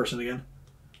pick up the person again.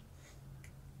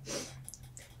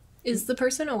 Is the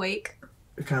person awake?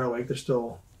 They're kind of like they're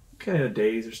still kind of in a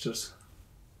daze. They're just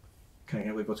kind of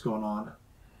can't believe what's going on.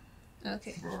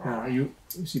 Okay. You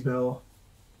see Belle?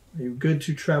 Are you good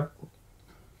to travel?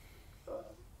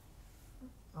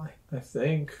 I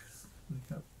think.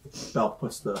 Belle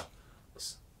puts the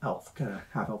elf kind of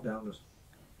half elf down. Just,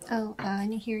 Oh,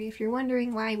 Nahiri, if you're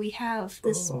wondering why we have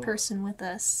this person with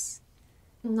us,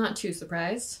 I'm not too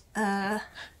surprised.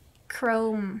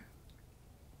 Chrome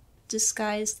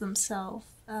disguised themselves.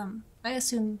 I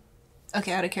assume.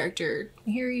 Okay, out of character.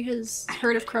 Nahiri has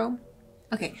heard of Chrome?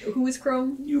 Okay. Who is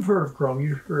Chrome? You've heard of Chrome.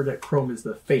 You've heard that Chrome is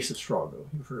the face of Strago.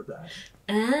 You've heard of that.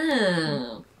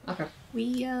 Oh. Okay.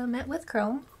 We met with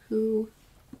Chrome, who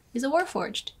is a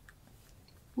Warforged.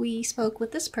 We spoke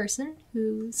with this person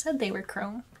who said they were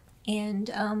Chrome,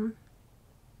 and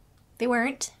they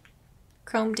weren't.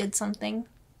 Chrome did something.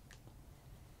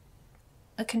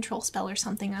 A control spell or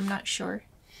something, I'm not sure.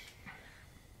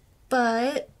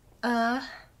 But,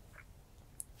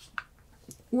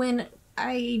 when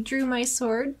I drew my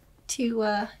sword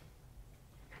to,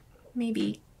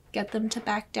 maybe get them to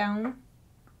back down,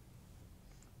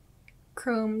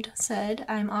 Chromed said,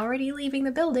 "I'm already leaving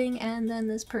the building," and then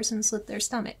this person slit their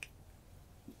stomach.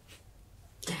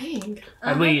 Dang.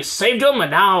 And we saved them,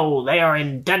 and now they are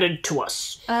indebted to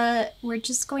us. We're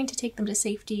just going to take them to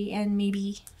safety and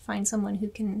maybe find someone who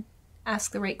can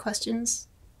ask the right questions,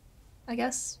 I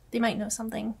guess. They might know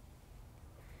something.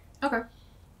 Okay.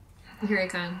 Here he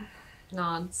kind of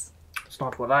nods. It's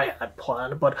not what I had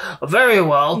planned, but very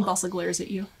well. Balsa glares at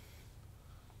you.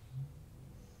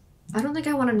 I don't think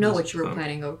I want to know what you were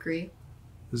planning, Okri.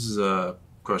 this is a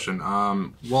question.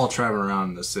 While traveling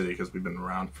around in the city, because we've been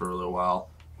around for a little while,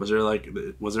 was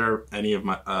there any of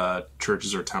my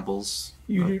churches or temples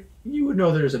You would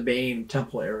know there's a main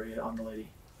temple area on the lady.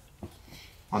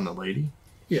 on the lady?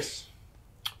 Yes.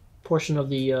 Portion of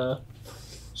the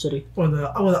city. One of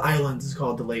the islands is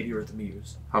called the Lady or the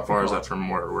Muse. How far is that from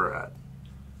where we're at?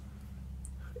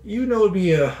 You know it'd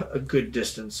be a good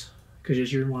distance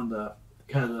because you're in one of the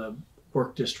kind of the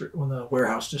work district, one of the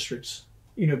warehouse districts.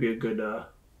 You know it'd be a good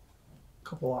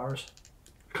couple hours.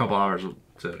 A couple hours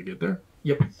to get there.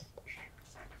 Yep.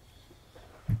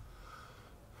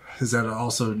 Is that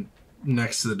also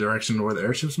next to the direction where the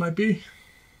airships might be?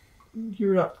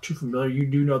 you're not too familiar. You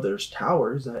do know there's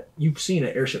towers that you've seen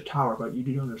an airship tower, but you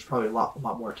do know there's probably a lot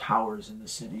more towers in the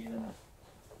city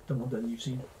than one that you've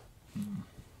seen.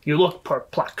 You look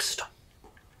perplexed.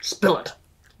 Spill it.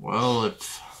 Well,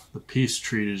 if the peace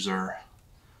treaties are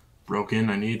broken,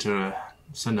 I need to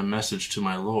send a message to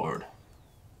my lord.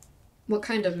 What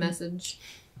kind of message?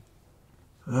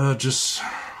 Just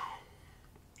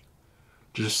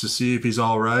to see if he's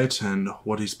all right and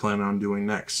what he's planning on doing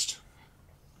next.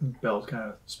 Bell kind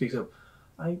of speaks up.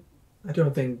 I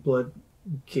don't think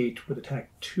Bloodgate would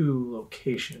attack 2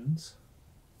 locations.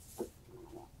 I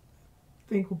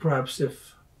think perhaps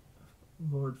if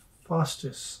Lord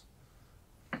Faustus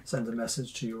sends a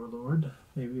message to your lord,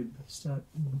 maybe it'd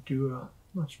do a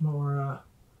much more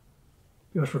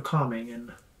calming.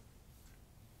 And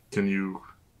Can you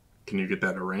get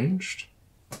that arranged?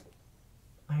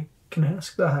 I can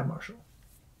ask the High Marshal.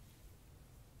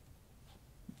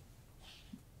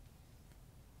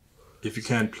 If you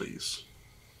can, please.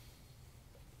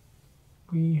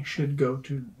 We should go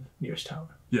to the nearest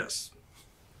tower. Yes.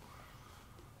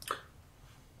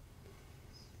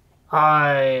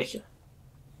 I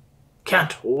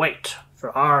can't wait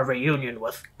for our reunion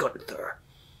with Gunther.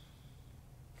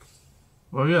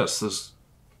 Oh, yes, this...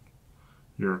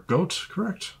 Your goat,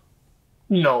 correct?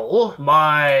 No,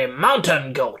 my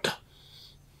mountain goat.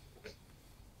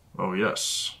 Oh,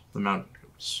 yes, the mountain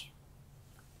goats.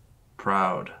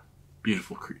 Proud,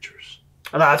 beautiful creatures.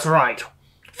 That's right.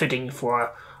 Fitting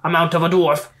for a mount of a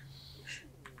dwarf.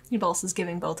 Ebul's is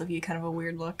giving both of you kind of a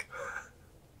weird look.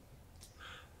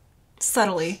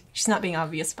 Subtly. She's not being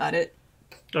obvious about it.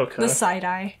 Okay. The side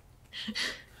eye.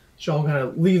 So I'll kind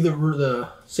of leave the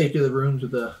safety of the rooms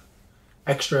with the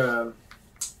extra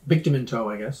victim in tow,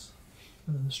 I guess.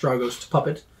 Strago's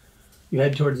puppet. You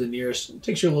head towards the nearest. It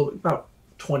takes you a little bit, about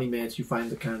 20 minutes. You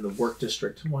find the kind of the work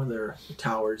district, one of the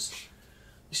towers.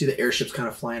 You see the airships kind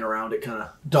of flying around it, kind of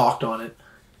docked on it.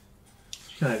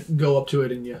 You kind of go up to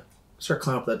it and you start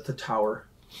climbing up the tower.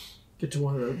 Get to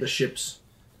one of the ships.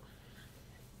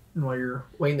 And while you're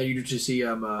waiting there, you just see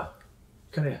kind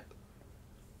of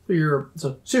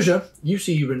so Sirsha, you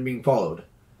see you've been being followed,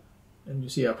 and you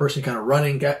see a person kind of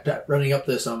running up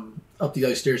this up the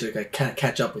other stairs that kind of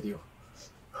catch up with you.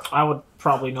 I would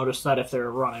probably notice that if they're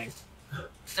running.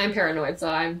 I'm paranoid, so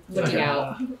I'm looking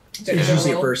out. So you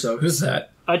see it first, so Who's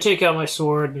that? I take out my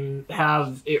sword and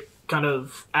have it kind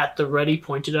of at the ready,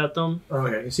 pointed at them.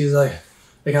 okay. You see they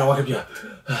kind of walk up to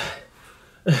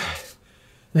you.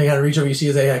 They kind of reach over. You see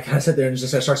as they kind of sit there and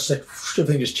just starts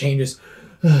everything just changes.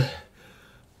 And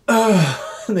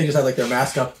they just have like their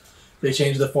mask up. They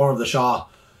change the form of the Shaw.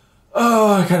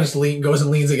 Kind of just goes and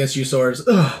leans against you, swords.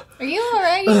 Are you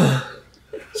alright?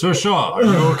 Sir Shaw, are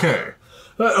you okay?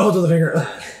 Hold to the finger.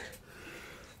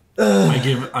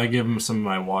 I give him some of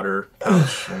my water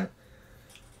pouch. And...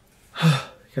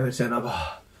 Can they stand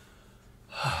up?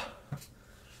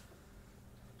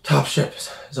 Top ship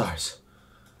is ours.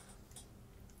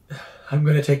 I'm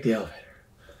going to take the elevator.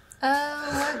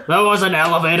 That was an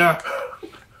elevator.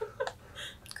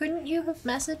 Couldn't you have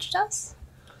messaged us?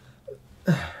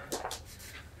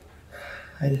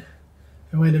 I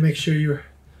wanted to make sure you were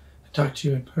talk to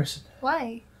you in person.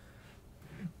 Why?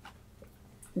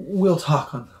 We'll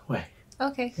talk on the way.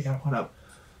 Okay. They kind of went up.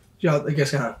 Yeah, I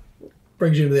guess kind of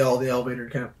brings you into the elevator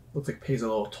and kind of looks like pays a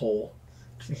little toll.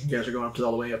 You guys are going up to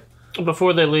all the way up.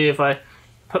 Before they leave, I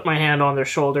put my hand on their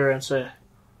shoulder and say,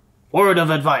 "Word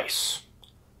of advice.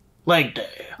 Leg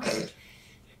day."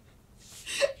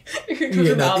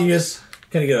 You just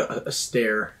kind of get a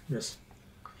stare. Just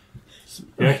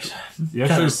right. You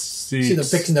actually see them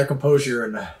fixing their composure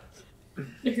and.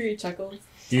 He chuckles.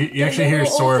 You actually hear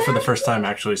Sora for the first time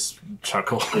actually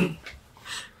chuckle.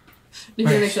 You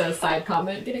hear make a side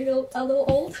comment getting a little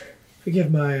old.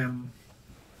 Forgive my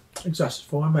exhausted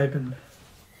form. I've been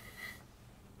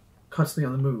constantly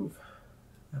on the move.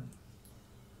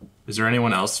 Is there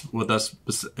anyone else with us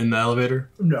in the elevator?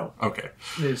 No. Okay.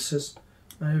 It's just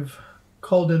I've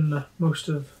called in most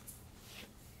of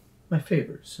my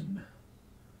favors, and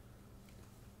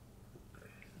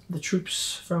the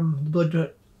troops from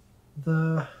the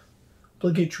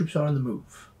Bloodgate troops are on the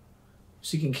move,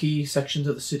 seeking key sections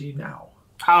of the city now.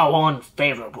 How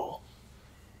unfavorable.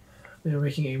 They are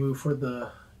making a move for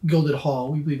the Gilded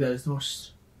Hall. We believe that is the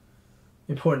most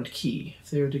important key. If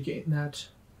they were to gain that,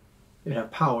 they'd have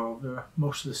power over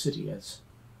most of the city, as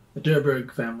the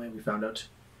Durberg family, we found out,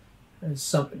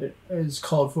 has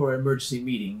called for an emergency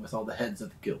meeting with all the heads of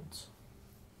the guilds.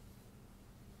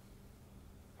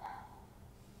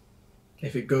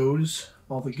 If it goes,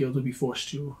 all the guilds will be forced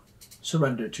to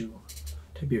surrender to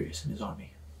Tiberius and his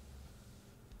army.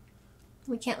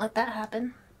 We can't let that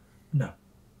happen. No.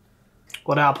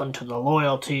 What happened to the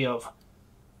loyalty of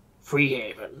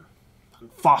Freehaven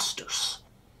and Foster's?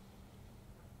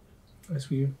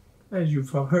 As you've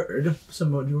heard,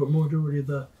 some majority of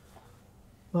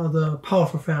the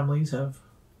powerful families have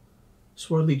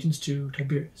sworn allegiance to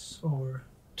Tiberius, or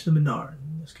to the Minar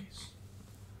in this case.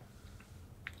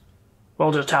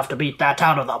 We'll just have to beat that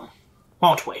out of them,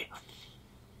 won't we?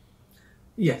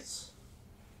 Yes.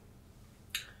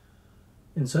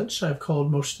 And such, I've called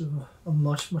much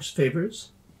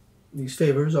favors. These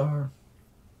favors are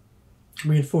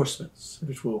reinforcements,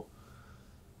 which will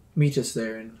meet us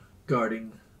there in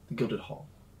guarding the Gilded Hall.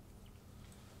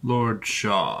 Lord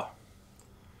Shaw.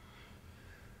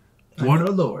 I'm What- not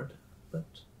a lord, but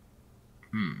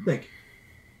thank you.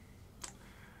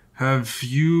 Have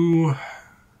you heard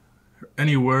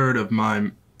any word of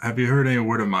my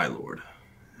lord?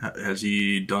 Has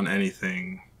he done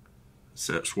anything,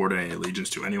 sworn any allegiance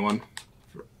to anyone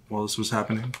while this was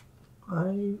happening?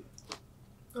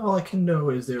 All I can know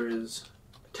is there is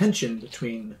tension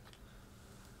between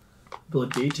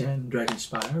Bloodgate and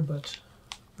Dragonspire, but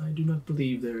I do not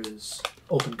believe there is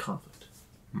open conflict.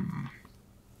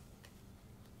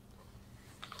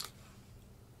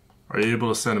 Are you able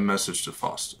to send a message to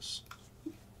Faustus?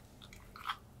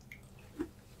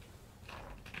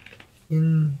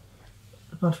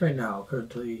 Not right now.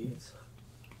 Currently, he's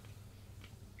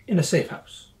in a safe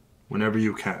house. Whenever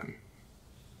you can.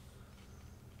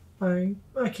 I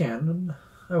can, and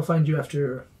I will find you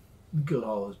after the Guild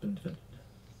Hall has been defended.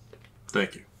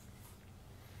 Thank you.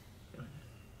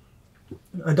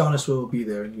 Adonis will be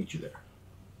there and meet you there.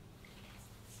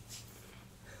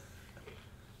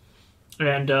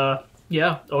 And,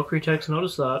 yeah, Okri takes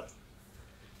notice of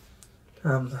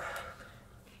that.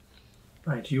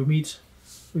 Right, you meet.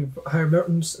 We've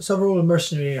hired several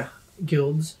mercenary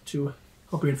guilds to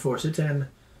help reinforce it, and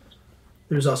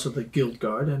there's also the Guild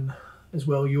Guard, and as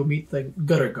well you'll meet the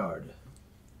Gutter Guard.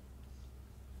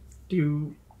 Do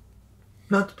you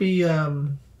not be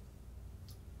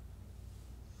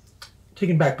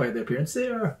taken back by their appearance?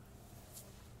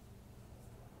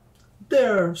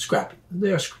 They're scrappy.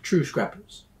 They are true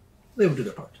scrappers. They will do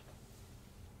their part.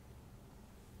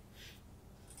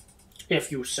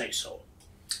 If you say so.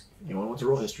 Anyone wants to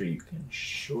roll history, you can.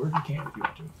 Sure, you can if you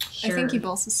want to. Sure. I think you're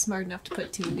also smart enough to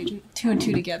put two and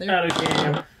two together. Out of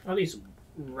game. Are these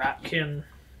rat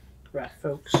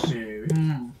folks? Maybe.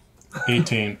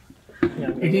 18. Yeah,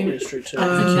 I'm gonna roll history too.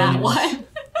 That one.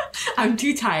 I'm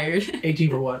too tired. 18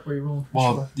 for what? Were you rolling?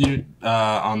 Well, you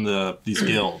on these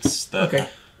guilds that Okay.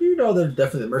 You know they're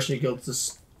definitely the mercenary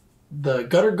guilds. The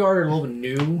Gutter Guard are a little bit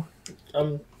new.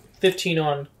 15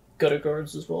 on gutter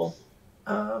guards as well.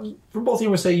 From both of you,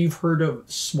 I would say you've heard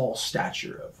of small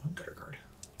stature of Gutter Guard.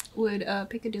 Would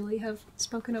Piccadilly have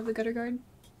spoken of the Gutter Guard?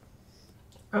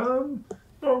 Not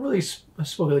really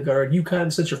spoken of the Guard. You kind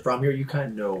of, since you're from here, you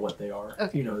kind of know what they are.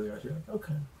 Okay. You know who they are. You're like,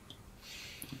 okay.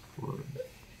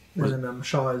 And then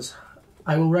Shaw is,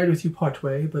 I will ride with you part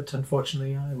way, but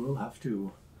unfortunately I will have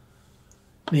to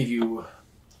leave you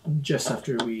just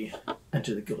after we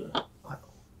enter the Gilded Isle.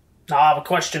 I have a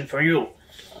question for you.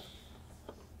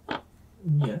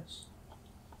 Yes.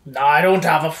 No, I don't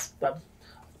have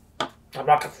I'm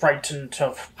not frightened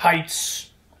of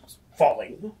heights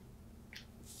falling.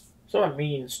 So it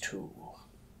means to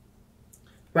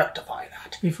rectify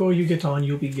that. Before you get on,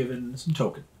 you'll be given some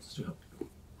tokens to help you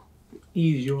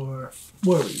ease your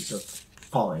worries of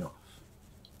falling off.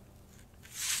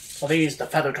 Are these the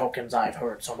feather tokens I've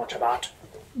heard so much about?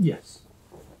 Yes.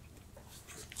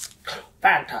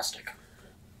 Fantastic.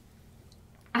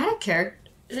 I had a character.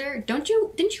 Didn't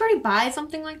you already buy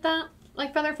something like that?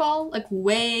 Like Featherfall? Like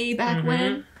way back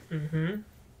when? Mm-hmm.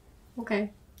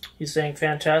 Okay. He's saying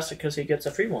fantastic because he gets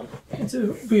a free one. It's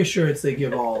a reassurance they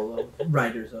give all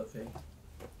riders of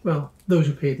those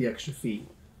who pay the extra fee.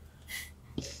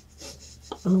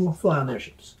 And will fly on their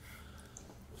ships.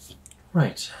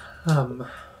 Right.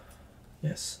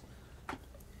 Yes.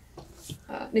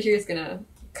 Nahiri's gonna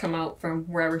come out from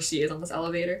wherever she is on this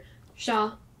elevator.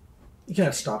 Shaw. He kind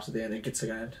of stops at the end and gets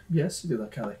the end. Yes, you do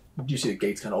that kind of like. Do you see the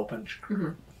gates kind of open?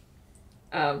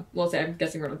 Well, say I'm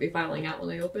guessing we're gonna be filing out when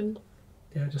they open.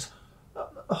 Yeah, just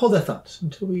hold that thought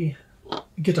until we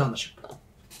get on the ship.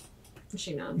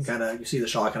 She nods. You see the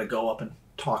Shaw kind of go up and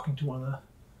talking to one of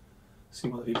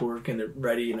the people who are getting it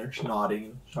ready, and they're just nodding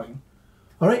and talking.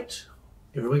 All right,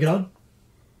 everyone get on.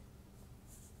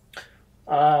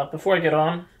 Before I get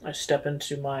on, I step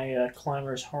into my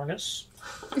climber's harness.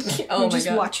 Oh my just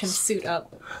god. watch him suit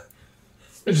up.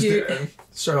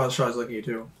 Shaw's looking at you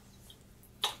too.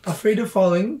 Afraid of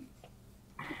falling?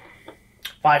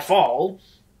 If I fall,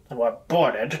 and we're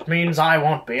boarded, means I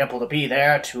won't be able to be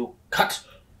there to cut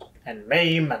and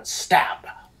maim and stab.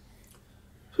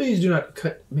 Please do not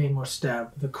cut, maim, or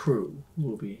stab the crew who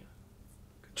will be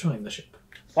controlling the ship.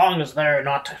 As long as they're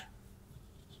not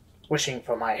wishing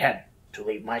for my head to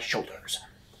leave my shoulders.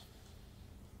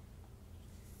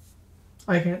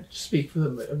 I can't speak for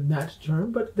them in that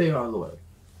term, but they are loyal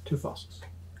to Fosses.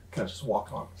 Kind of just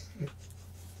walk on.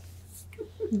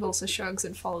 Volsa shrugs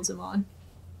and follows him on.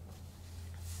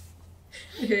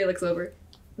 Here he looks over.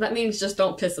 That means just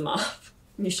don't piss him off.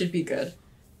 You should be good.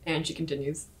 And she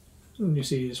continues. And you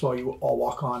see, just while you all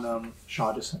walk on,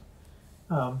 Shaw just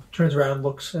turns around,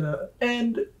 looks at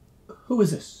and who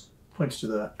is this? Points to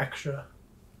the extra.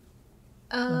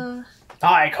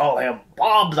 I call him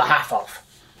Bob the Half-Elf.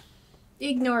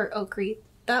 Ignore Okri.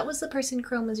 That was the person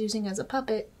Chrome was using as a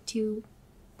puppet to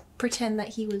pretend that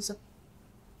he was a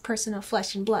person of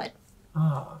flesh and blood.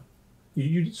 Ah.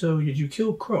 So did you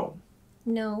kill Chrome?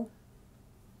 No.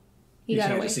 He You got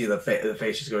see, away. just see the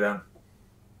face just go down.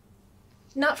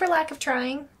 Not for lack of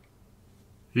trying.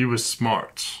 He was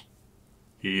smart.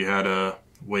 He had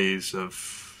ways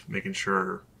of making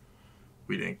sure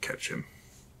we didn't catch him.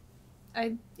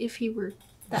 If he were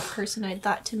that person, I'd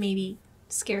thought to maybe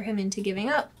scare him into giving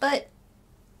up, but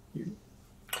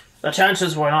The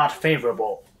chances were not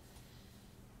favorable.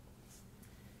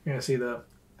 You're gonna see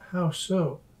how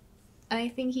so? I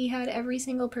think he had every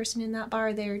single person in that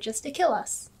bar there just to kill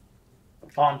us.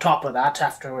 On top of that,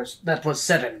 after that was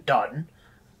said and done,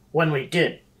 when we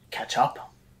did catch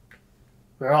up,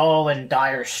 we're all in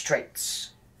dire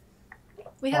straits.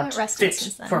 We haven't Aren't rested fit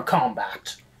since then. for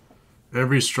combat.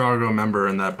 Every Strago member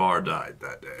in that bar died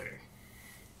that day.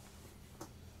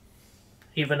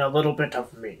 Even a little bit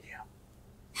of me.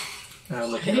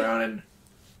 Looking around, and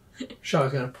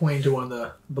Shaw's gonna point to one of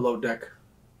the below deck,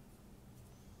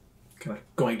 kind of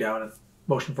going down and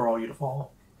motion for all you to follow.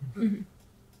 Mhm.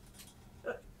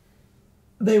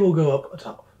 They will go up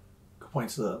atop.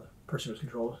 Points to the person who's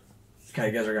controlled. You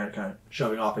guys are kind of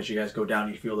shoving off as you guys go down.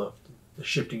 You feel the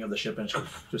shifting of the ship and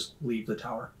just leave the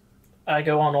tower. I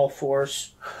go on all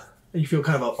fours. And you feel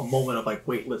kind of a moment of like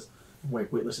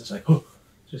weightlessness, like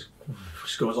just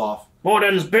goes off.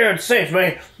 Morden's beard saved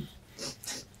me!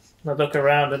 I look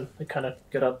around and I kind of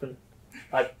get up and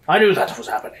I knew that was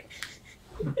happening.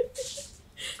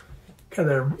 Kind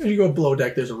of as you go below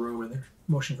deck, there's a room in there.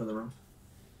 Motion for the room.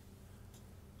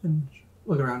 And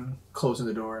look around, closing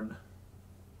the door, and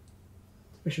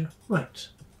make sure. Right.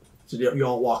 So you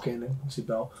all walk in and see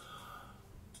Belle.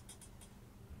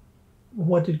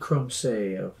 What did Chrome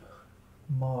say of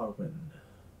Marwyn?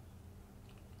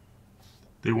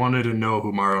 They wanted to know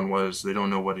who Marwan was. They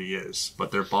don't know what he is, but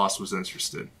their boss was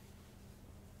interested.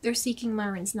 They're seeking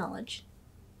Marwyn's knowledge.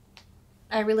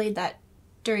 I relayed that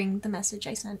during the message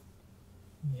I sent.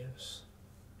 Yes.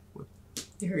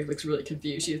 Here he looks really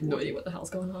confused. She has no idea what the hell's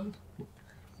going on.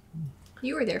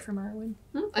 You were there for Marwyn.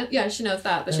 Yeah, she knows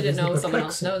that, but she didn't know someone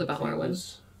else knows about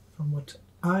Marwyn. From what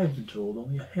I've been told,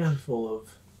 only a handful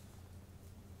of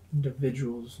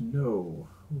individuals know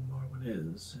who Marwyn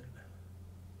is. And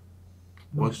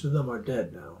most of them are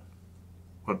dead now.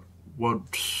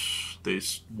 What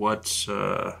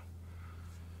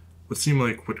seemed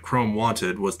like what Chrome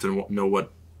wanted was to know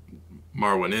what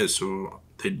Marwyn is. So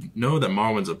they know that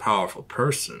Marwyn's a powerful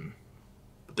person,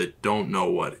 but they don't know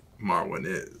what Marwyn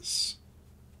is.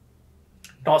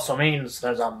 It also means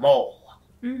there's a mole.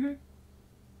 Mm-hmm.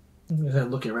 And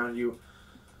then looking around you,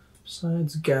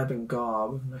 besides Gab and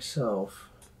Gob and myself,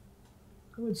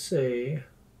 I would say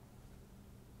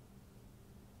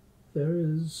there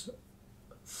is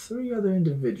 3 other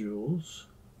individuals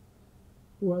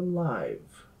who are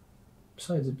alive,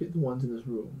 besides the ones in this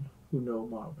room who know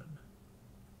Marwyn.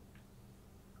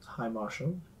 High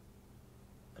Marshal,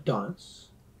 Adonis,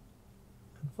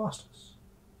 and Faustus.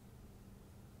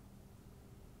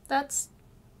 That's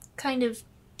kind of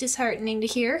disheartening to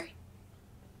hear.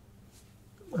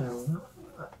 Well,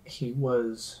 he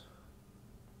was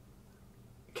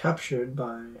captured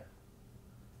by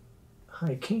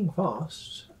High King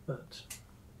Faust, but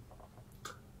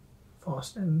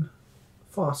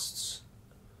Faust's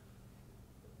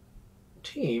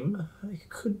team, it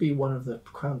could be one of the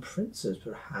crown princes,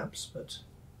 perhaps, but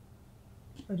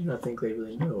I do not think they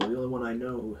really know. The only one I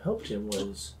know who helped him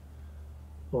was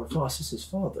Lord Faustus'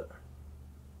 father.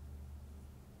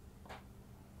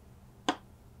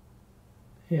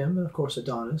 Him, and of course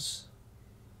Adonis,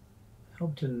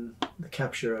 helped in the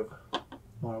capture of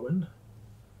Marwyn.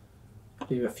 I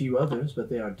believe a few others, but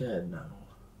they are dead now.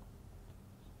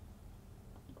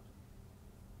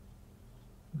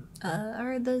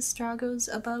 Are the Stragos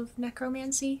above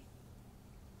necromancy?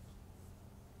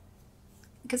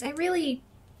 because I really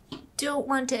don't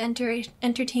want to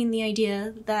entertain the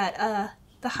idea that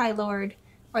the High Lord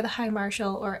or the High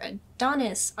Marshal or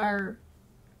Adonis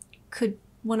could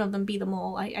one of them be the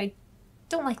mole. I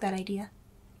don't like that idea.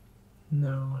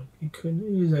 No, it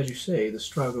couldn't. As you say, the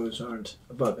Stragos aren't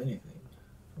above anything.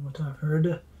 From what I've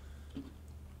heard,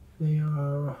 they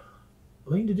are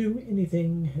willing to do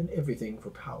anything and everything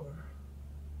for power.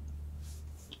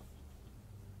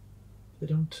 They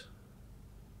don't.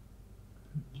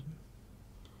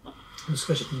 We'll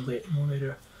discuss it more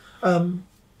later.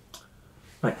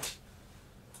 Right.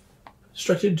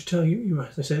 Instructed to tell you,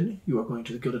 as I said, you are going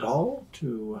to the Gilded Hall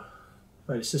to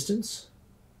provide assistance.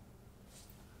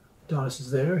 Adonis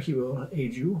is there. He will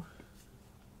aid you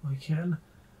while he can.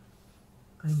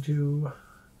 I'm to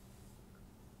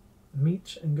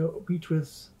meet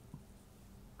with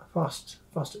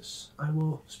Faustus. I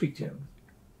will speak to him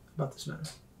about this matter.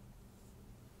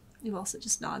 You also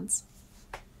just nods.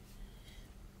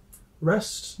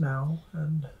 Rest now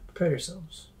and prepare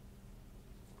yourselves.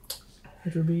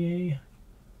 It will be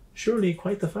surely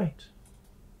quite the fight.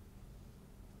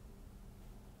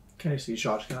 Can I see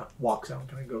Shaw just kind of walks out and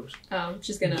kind of goes?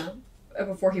 She's gonna,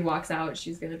 before he walks out,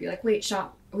 she's gonna be like, wait, Shaw,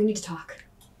 we need to talk.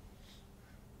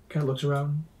 Kind of looks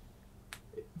around.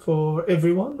 For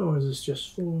everyone, or is this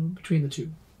just for between the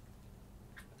two?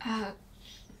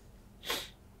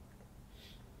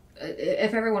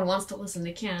 If everyone wants to listen,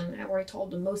 they can. I've already told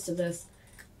them most of this.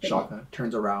 Shaw kind of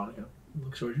turns around and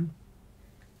looks towards you.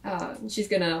 She's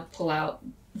gonna pull out.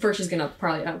 First, she's gonna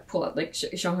probably pull out, like,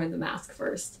 show her the mask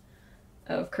first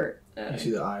of Kurt. You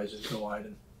see the eyes just go wide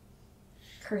and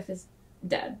Kurt is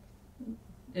dead,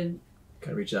 and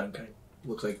kind of reaches out and kind of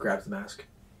looks like grabs the mask.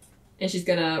 And she's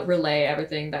gonna relay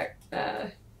everything that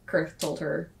Kurt told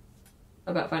her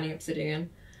about finding Obsidian,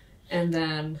 and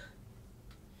then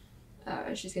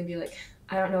she's gonna be like,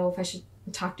 I don't know if I should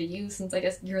talk to you, since I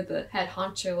guess you're the head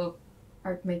honcho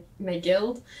of my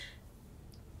guild,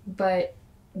 but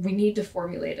we need to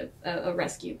formulate a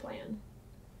rescue plan.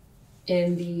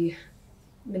 In the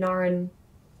Minaran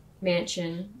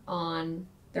mansion on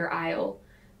their isle,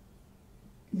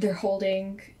 they're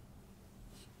holding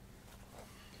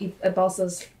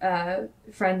Balsa's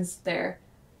friends there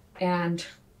and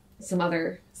some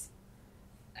others.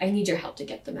 I need your help to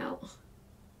get them out.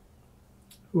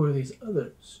 Who are these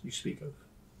others you speak of?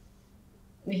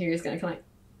 Nahiri's gonna kind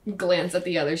of glance at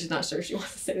the others. She's not sure if she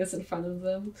wants to say this in front of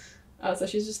them. So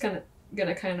she's just gonna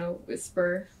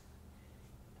whisper.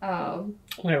 I'm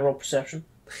gonna roll perception.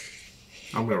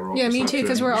 I'm gonna roll. Yeah, me too,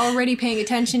 because we're already paying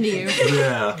attention to you.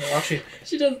 Yeah. Well, actually,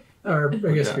 She does. Or I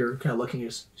guess Yeah. if you're kind of looking,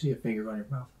 you see a finger on your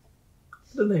mouth.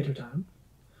 At a later time.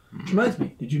 Which reminds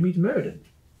me, did you meet Meriden?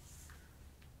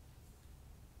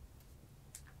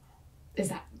 Is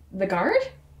that the guard?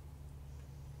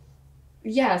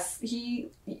 Yes,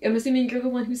 I'm assuming you're the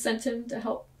one who sent him to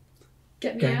help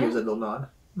get me Kind of out. gives a little nod.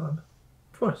 Of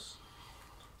course.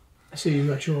 I see you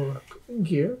got your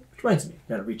gear. Which reminds me,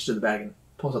 kind of reaches to the bag and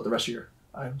pulls out the rest of your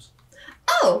items.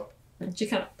 Oh! And she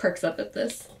kind of perks up at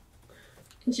this.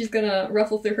 And she's gonna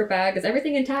ruffle through her bag. Is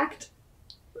everything intact?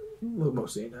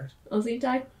 Mostly intact. Mostly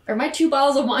intact? Are my 2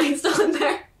 bottles of wine still in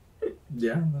there?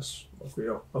 Yeah, that's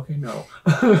real. Okay, no.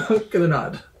 Get a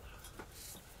nod.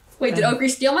 Wait, did Ogre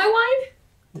steal my wine?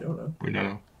 You don't know. We don't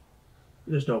know.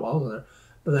 There's no bottles in there.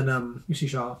 But then you see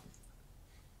Shaw.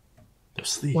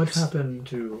 There's thieves. What happened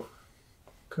to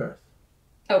Kurth?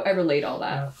 Oh, I relayed all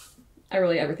that. Yeah. I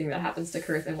relay everything that happens to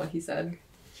Kurth and what he said.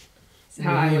 You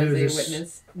How I believe was it a was-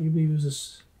 witness. You believe it was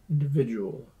this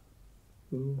individual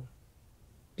who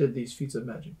did these feats of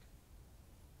magic?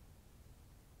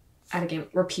 I'd again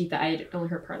repeat that. I only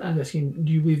heard part of I'm that. asking,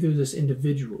 do you believe there was this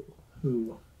individual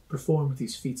who performed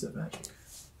these feats of magic?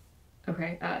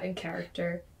 Okay, in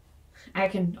character. I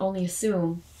can only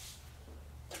assume.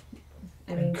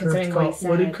 I mean, And considering what he said.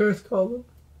 what did Kurth call them?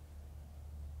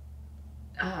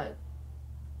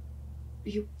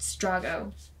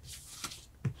 Strago.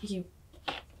 He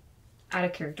out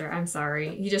of character. I'm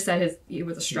sorry. He just said he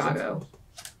was a Strago.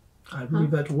 I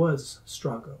believe that was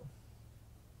Strago.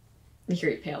 And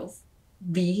here he pales.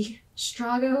 The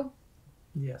Strago?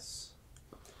 Yes.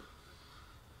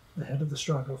 The head of the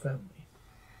Strago family.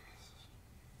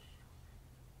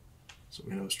 So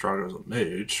we know Strago's a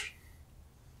mage.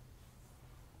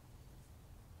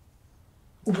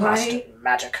 Why?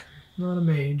 magic. Not a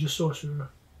mage, a sorcerer.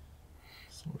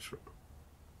 Sorcerer.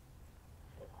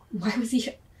 Why was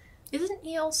he? Isn't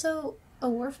he also a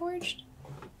warforged?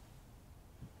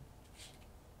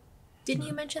 Didn't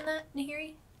you mention that,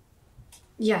 Nahiri?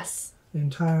 Yes. The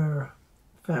entire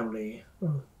family,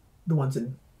 well, the ones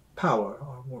in power,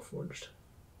 are warforged.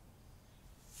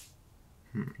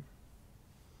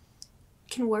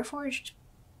 Can Warforged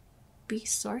be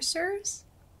sorcerers?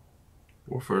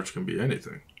 Warforged can be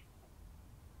anything.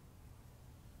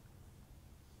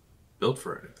 Built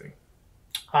for anything.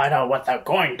 I know what they're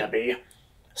going to be.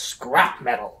 Scrap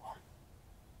metal.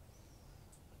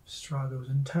 Strago's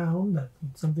in town. That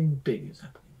means something big is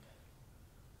happening.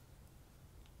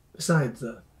 Besides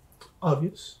the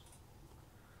obvious.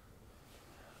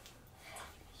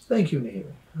 Thank you,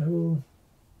 Nahiri. I will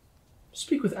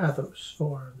speak with Athos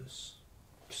for this.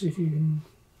 See if you can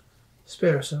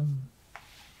spare some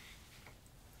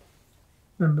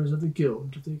members of the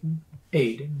guild if they can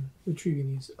aid in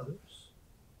retrieving these others.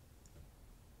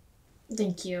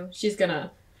 Thank you. She's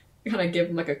gonna kind of give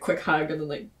him like a quick hug and then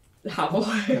like hop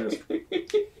away.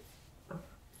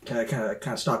 Kind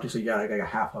of stopped you, so you got like a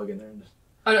half hug in there. And just,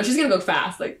 Oh no, she's gonna go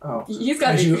fast. Like he's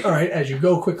got. As you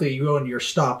go quickly, you go and you're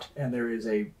stopped, and there is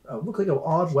a look like an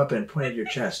odd weapon pointed at your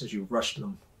chest as you rush to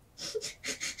them.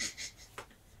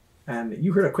 And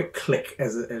you heard a quick click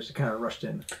as it kind of rushed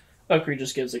in. Okri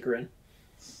just gives a grin.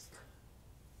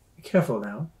 Be careful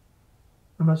now.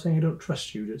 I'm not saying I don't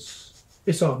trust you.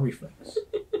 It's all reflex.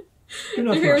 He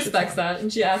respects that,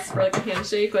 and she asks for like a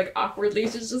handshake, like awkwardly.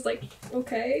 She's just like,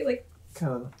 okay, like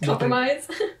kind of compromise.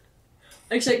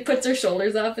 Like she like, puts her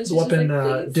shoulders up, and she's the weapon just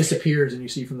like, disappears, and you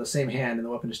see from the same hand, and the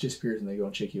weapon just disappears, and they go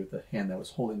and shake you with the hand that was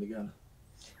holding the gun.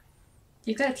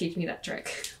 You gotta teach me that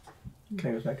trick.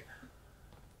 Okay, goes back.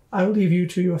 I will leave you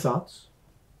to your thoughts.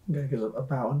 Okay, gives a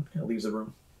bow and kind of leaves the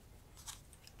room.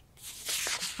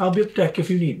 I'll be up deck if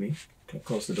you need me. Okay,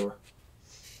 close the door.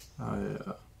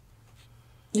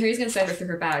 He's gonna send her through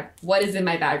her bag. What is in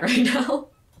my bag right now?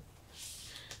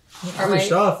 Other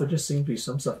stuff. There just seems to be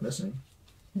some stuff missing.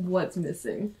 What's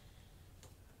missing?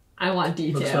 I want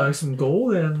detail. Looks like some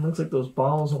gold and looks like those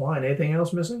bottles of wine. Anything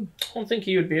else missing? I don't think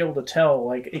you would be able to tell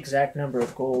like exact number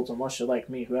of golds unless you're like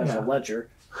me who has a ledger.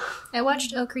 I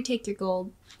watched Okri take your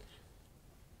gold.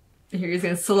 Here he's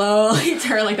gonna slowly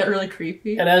turn like that really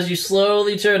creepy. And as you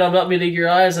slowly turn, I'm not meeting your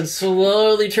eyes, and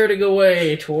slowly turning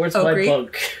away towards my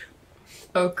bunk.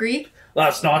 Okri?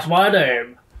 That's not my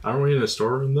name. Aren't we in a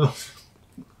storeroom though?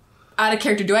 Out of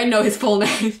character, do I know his full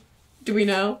name? Do we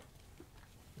know?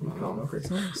 Lord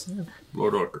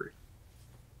Okri.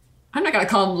 I'm not gonna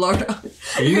call him Lord.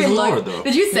 He's Lord though.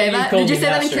 Did you say that? Did you say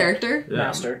that in character? Yeah.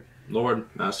 Master. Lord,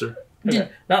 Master. Okay.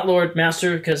 Not Lord,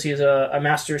 Master, because he's a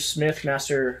master smith,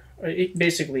 master...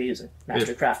 Basically, he's a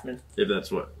master craftsman. If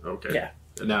that's what... Okay. Yeah.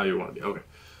 Now you want to be... Okay.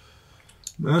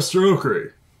 Master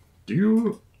Okri, do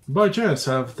you, by chance,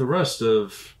 have the rest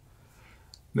of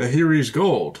Nahiri's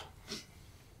gold?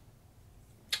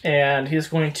 And he's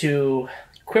going to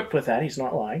quip with that. He's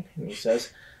not lying. And he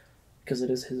says, because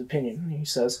it is his opinion, he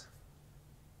says,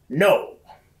 "No,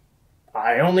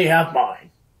 I only have mine."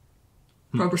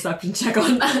 Pro perception check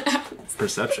on that.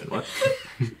 Perception, what?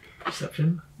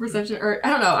 Perception? Perception, or I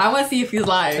don't know. I want to see if he's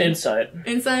lying. Insight.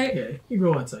 Insight? Yeah, you can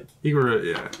roll insight.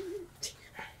 Yeah.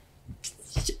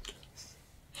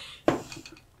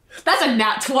 That's a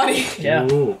nat 20. Yeah.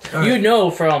 Ooh. You know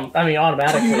from,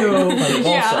 automatically. You know,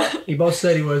 Yeah. He both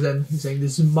said he was, and he's saying,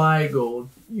 "This is my gold."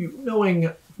 You,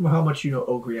 knowing from how much you know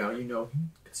Okri out, you know he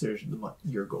considers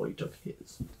your gold. He took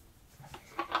his.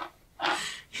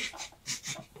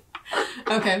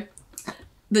 Okay.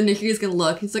 Then Nahiri's gonna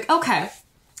look. He's like, okay.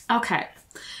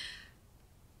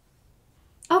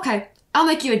 I'll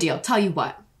make you a deal. Tell you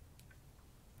what.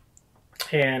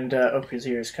 And Okri's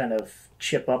ears kind of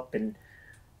chip up, and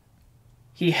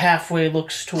he halfway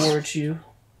looks towards you,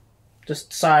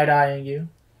 just side-eyeing you,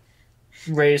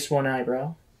 raised one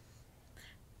eyebrow.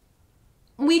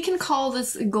 We can call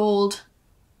this gold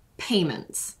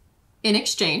payments. In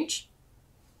exchange.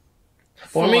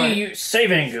 For me, you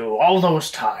saving you all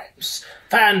those times.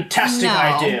 Fantastic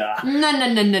idea.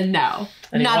 No.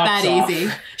 And he Not that walks easy.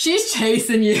 off. She's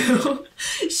chasing you.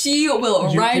 She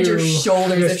will ride your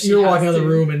shoulders if she You're has walking out of to. the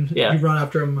room and Yeah. you run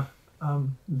after him.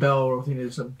 Bell, or within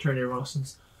his turn your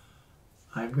since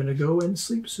I'm gonna go and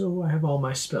sleep, so I have all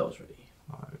my spells ready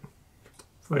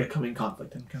for the coming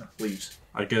conflict, and kind of leaves.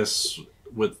 I guess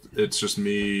it's just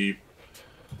me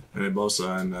and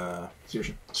Ebosa and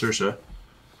Saoirse.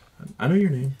 I know your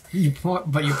name.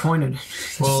 But you pointed.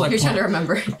 Well, You're trying to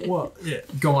remember. Well, yeah.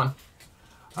 Go on.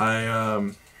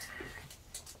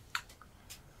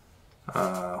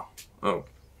 Oh,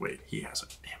 wait. He has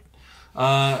it.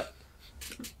 Damn it.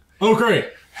 Oh, great.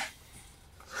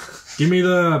 Give me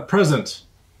the present.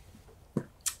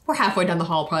 We're halfway down the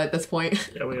hall probably at this point.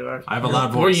 Yeah, we are. I have a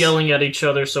loud voice. We're yelling at each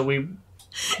other, so we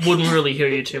wouldn't really hear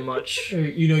you too much.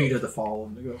 You know you'd have to follow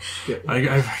him to go get one.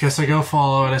 I guess I go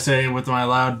follow and I say with my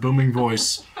loud booming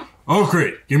voice, Oh,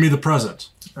 great. Give me the present.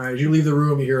 All right, as you leave the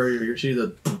room, you see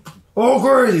the. Oh,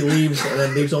 great! He leaves, and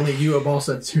then leaves only you,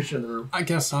 Balsa, and Saoirse in the room. I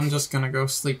guess I'm just gonna go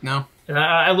sleep now. And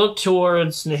I look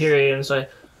towards Nahiri and say,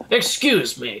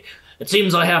 "Excuse me. It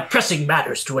seems I have pressing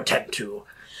matters to attend to.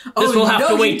 This will have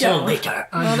to wait till later."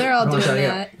 Well, they're all doing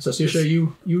that. So, Saoirse,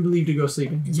 you leave to go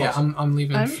sleeping? Yeah, I'm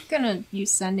leaving. I'm gonna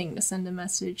use sending to send a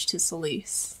message to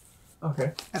Celise.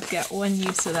 Okay. I've got one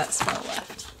use of that spell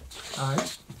left.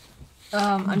 Alright.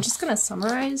 I'm just gonna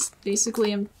summarize.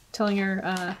 Basically, I'm telling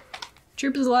her,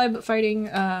 Troop is alive but fighting,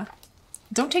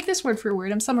 don't take this word for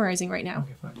word, I'm summarizing right now.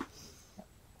 Okay, fine.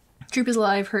 Troop is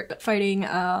alive, hurt but fighting,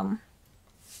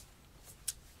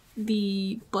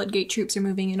 the Bloodgate troops are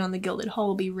moving in on the Gilded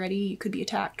Hall, be ready, you could be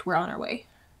attacked, we're on our way.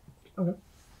 Okay.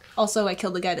 Also, we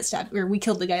killed the guy that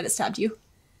stabbed you.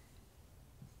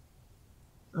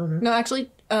 Okay. No,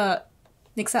 actually,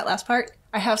 nix that last part.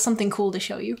 I have something cool to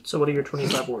show you. So what are your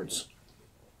 25 words?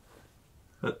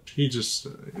 He just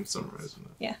he's summarizing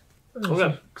it. Yeah.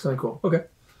 Okay. Something cool. Okay.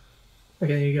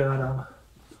 Okay, you got,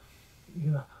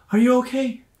 are you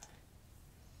okay?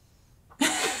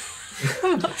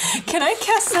 Can I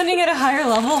cast sending at a higher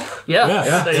level?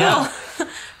 Yeah.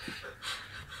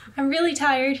 I'm really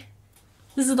tired.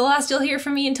 This is the last you'll hear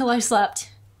from me until I've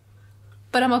slept.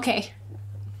 But I'm okay.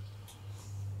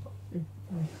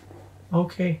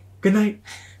 Okay. Good night.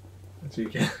 That's what you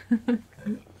get.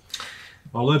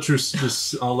 I'll let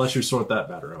you sort that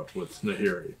matter out with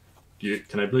Nahiri.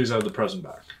 Can I please have the present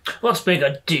back? Let's make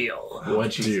a deal.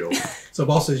 What deal? So,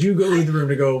 Boss says you go leave the room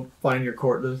to go find your the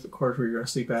quarters where you're going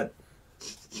to sleep at.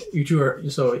 You two are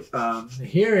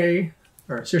Nahiri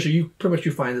or Saoirse, you pretty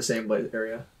much find the same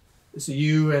area. So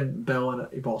you and Belle and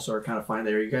Ibalsa are kind of fine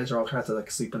there. You guys are all kind of like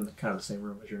sleep in kind of the same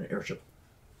room as you're in an airship.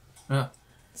 Yeah.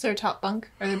 Is there a top bunk?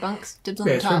 Are there bunks? Dibs on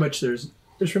Yeah, the it's top. pretty much there's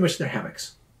pretty much their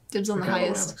hammocks. Dibs on the They're kind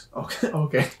of highest. hammocks.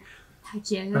 Okay.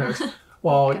 Yeah. Hammocks.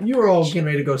 While you are all getting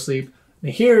ready to go sleep,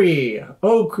 Nahiri,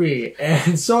 Okri,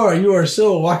 and Sora, you are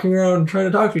still walking around trying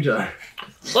to talk to each other.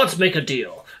 Let's make a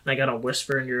deal. And I gotta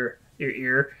whisper in your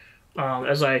ear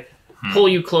as I pull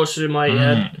you closer to my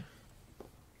head.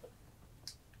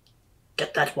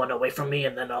 Get that one away from me,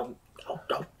 and then I'll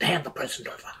hand the present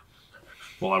over.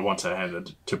 Well, I want to hand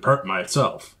it to Pert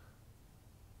myself.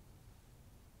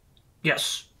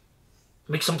 Yes.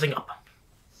 Make something up.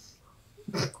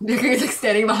 Nahiri's like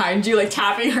standing behind you, like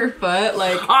tapping her foot,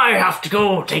 like. I have to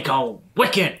go take a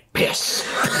wicked piss.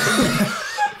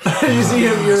 You see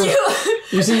him.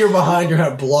 You see you're behind. You're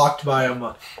kind of blocked by him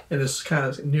in this kind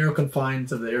of narrow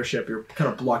confines of the airship. You're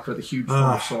kind of blocked by the huge form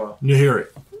of Sora. Nahiri.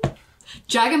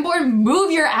 Dragonborn,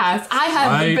 move your ass. I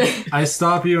have I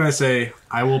stop you and I say,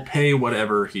 I will pay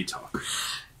whatever he took.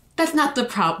 That's not the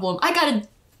problem.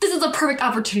 This is a perfect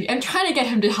opportunity. I'm trying to get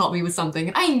him to help me with something,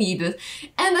 and I need this.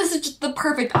 And this is just the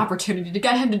perfect opportunity to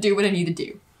get him to do what I need to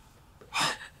do.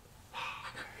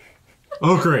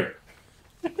 Oh, great.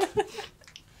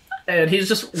 And he's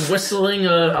just whistling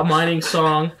a mining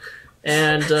song,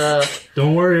 and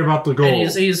Don't worry about the gold. and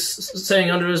he's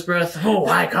saying under his breath, "Oh,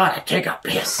 I gotta take a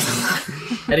piss,"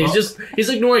 and he's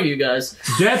ignoring you guys.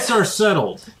 Debts are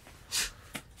settled.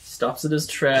 Stops in his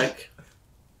track.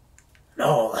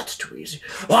 No, that's too easy.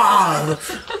 Ah,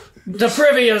 the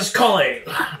privy is calling.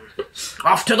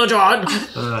 Off to the John. Do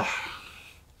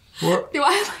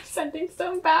I have my sending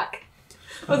stone back?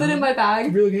 Was it in my If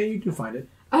bag? you're looking at it, you do find it.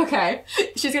 Okay.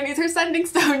 She's gonna use her sending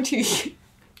stone to you.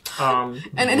 Um,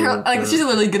 And in her, like, she's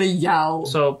literally gonna yell.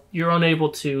 so you're unable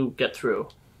to get through.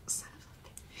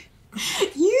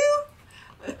 You?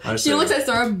 I She say, looks at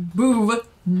Sora, move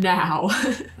now.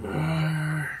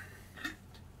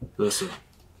 Listen,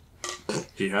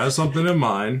 he has something in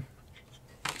mind.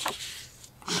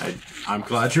 I'm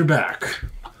glad you're back,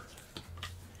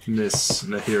 Miss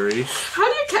Nahiri.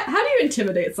 How do you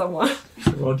intimidate someone?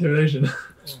 Roll intimidation.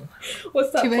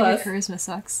 What's that Too bad your plus? charisma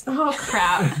sucks. Oh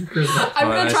crap. I'm But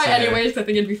gonna I try say- anyways because I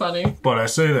think it'd be funny. But I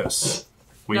say this: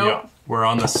 Nope. we're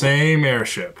on the same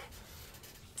airship.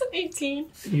 It's an 18.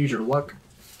 Use your luck.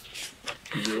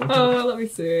 Use your luck. Oh, let me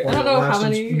see. I Or don't your know last how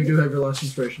many. You do have your last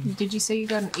inspiration. Did you say you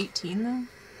got an 18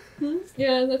 though?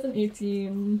 Yeah, that's an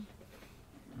 18.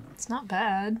 It's not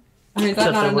bad. I mean, is that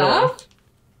Except not they're willing. enough?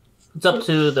 It's up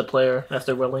to the player if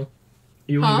they're willing.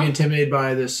 You will be intimidated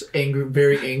by this angry,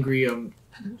 very angry I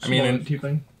mean, in-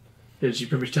 tiefling. Is she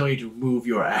pretty much telling you to move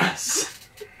your ass?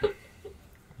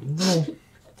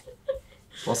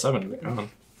 Plus 7. Come on.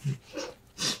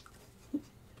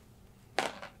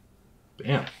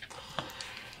 Damn.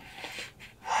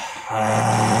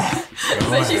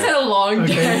 So she's had a long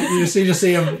Okay, day. you just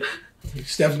see him. He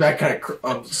steps back, kind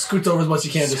of scoots over as much as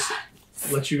he can, just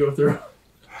let you go through.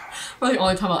 Probably the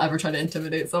only time I'll ever try to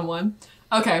intimidate someone.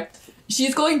 Okay.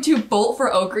 She's going to bolt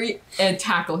for Okri and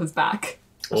tackle his back.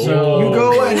 So you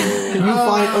go and you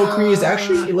find Okri is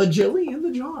actually legitly in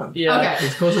the John. Yeah. Okay.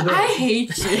 Let's close the door. I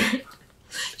hate you.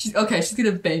 She's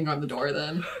gonna bang on the door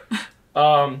then.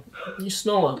 You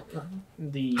smell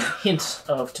the hint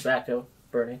of tobacco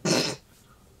burning. Is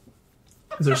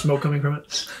there smoke coming from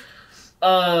it?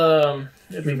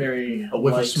 It'd be very A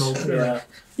whiff light. of smoke. Yeah.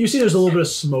 You see, there's a little bit of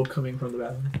smoke coming from the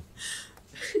bathroom.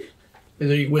 Is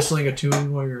you whistling a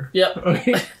tune while you're? Yep.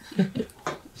 Okay.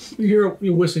 You hear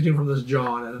you whistling a tune from this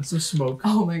John and some smoke.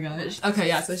 Oh my gosh. Okay,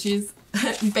 yeah, so she's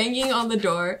banging on the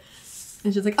door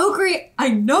and she's like, Okri, I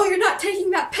know you're not taking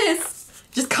that piss.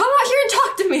 Just come out here and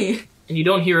talk to me. And you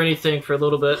don't hear anything for a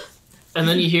little bit, and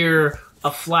then you hear a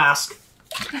flask.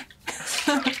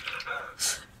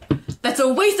 That's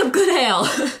a waste of good ale.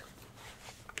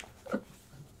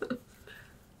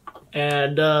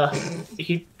 And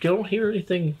you don't hear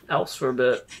anything else for a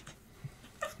bit.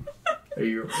 Are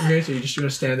you okay? So you're just gonna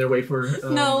stand there, wait for?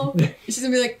 No. She's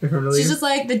gonna be like, for him to leave? she's just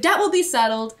like, the debt will be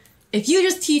settled if you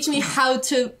just teach me how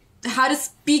to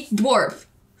speak dwarf.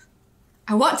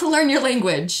 I want to learn your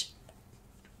language.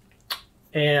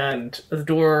 And the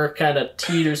door kind of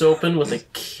teeters open with a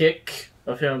kick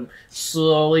of him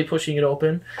slowly pushing it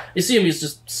open. You see him, he's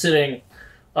just sitting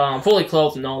fully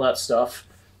clothed and all that stuff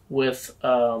with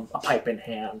a pipe in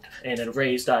hand and a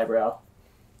raised eyebrow.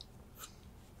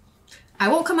 I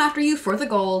won't come after you for the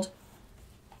gold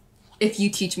if you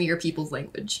teach me your people's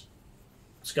language.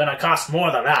 It's gonna cost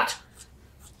more than that.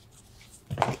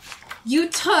 You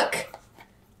took...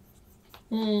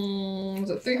 was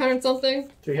it 300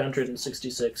 something?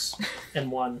 366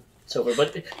 and 1 silver.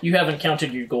 But you haven't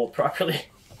counted your gold properly.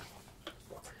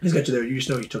 He's got you there. You just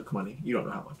know you took money. You don't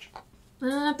know how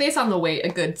much. Based on the weight, a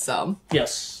good sum.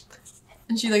 Yes.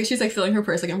 And she's like filling her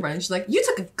purse like in front, and she's like, "You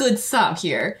took a good sum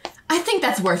here. I think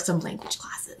that's worth some language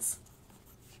classes."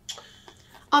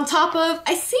 On top of,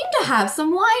 I seem to have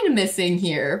some wine missing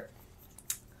here.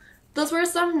 Those were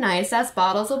some nice ass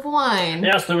bottles of wine.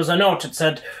 Yes, there was a note. It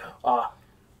said,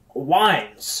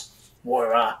 wines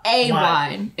were, A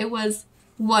wine. It was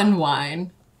one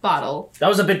wine bottle. I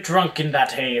was a bit drunk in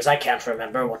that haze. I can't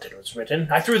remember what it was written.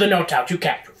 I threw the note out. You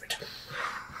can't prove it.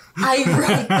 I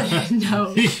wrote the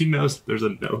note. He knows there's a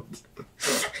note.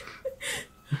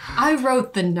 I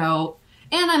wrote the note.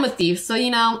 And I'm a thief, so, you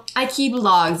know, I keep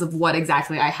logs of what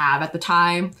exactly I have at the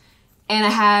time. And I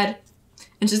had...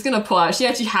 And she's gonna pull out... She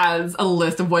actually has a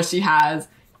list of what she has.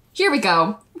 Here we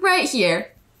go. Right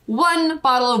here. 1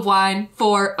 bottle of wine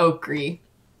for Okri.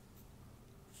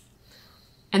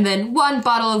 And then 1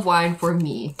 bottle of wine for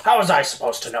me. How was I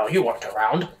supposed to know? You weren't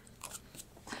around.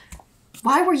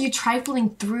 Why were you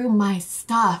trifling through my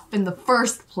stuff in the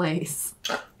first place?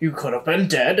 You could have been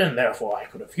dead, and therefore I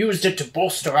could have used it to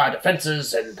bolster our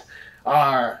defenses and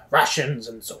our rations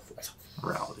and so forth.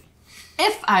 Morality.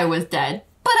 If I was dead.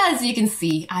 But as you can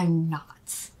see, I'm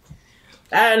not.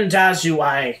 And as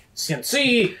I can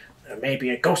see, there may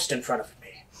be a ghost in front of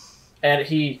me. And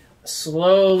he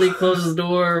slowly closes the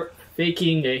door,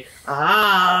 faking a She's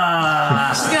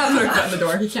gonna put her foot in the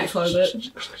door. He can't close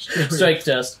it. strike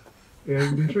test. Yeah,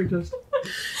 you can trick test.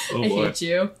 Oh I boy. hate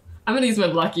you. I'm gonna use my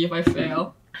lucky if I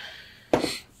fail.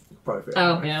 Probably fair.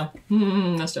 Oh, yeah.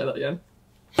 Let's try that again.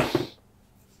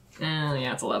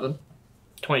 Yeah, it's 11.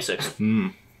 26.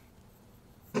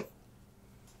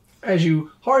 As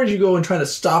hard as you go and try to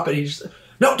stop it, he just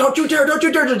no, don't you dare, no,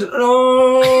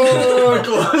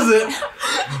 close it.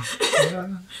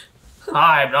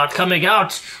 I'm not coming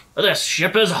out. This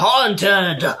ship is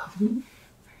haunted.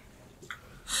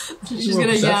 She's You can roll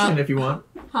gonna perception yell. if you want.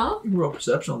 Huh? You can roll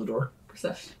perception on the door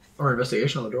Perception. or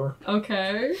investigation on the door.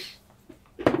 Okay.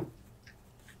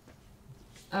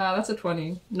 That's a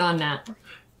 20. Non-nat.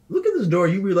 Look at this door.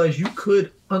 You realize you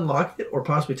could unlock it or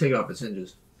possibly take it off its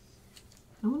hinges.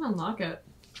 I want to unlock it.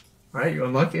 All right, you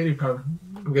unlock it. You probably,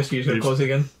 I'm guessing you're just gonna close it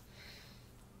again.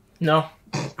 No.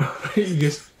 You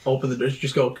just open the door. You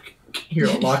just go hear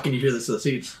a lock, and you hear this.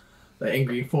 See, the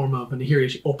angry form of, and you hear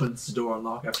she opens the door and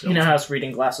lock after. He now has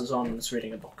reading glasses on and is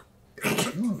reading a book.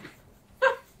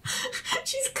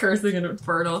 She's cursing in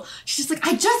Infernal. She's just like,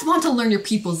 I just want to learn your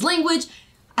people's language.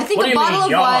 I think What do a you bottle mean, of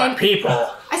your wine. people?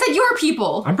 I said your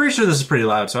people. I'm pretty sure this is pretty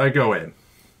loud, so I go in.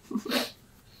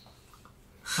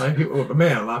 A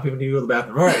lot of people need to go to the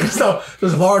bathroom. All right, so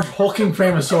this large hulking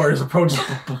Framosaurus approaches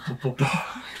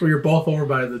where you're both over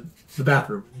by the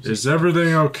bathroom. Is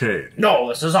everything okay? No,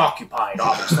 this is occupied,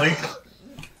 obviously.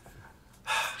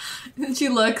 And she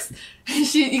looks.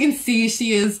 You can see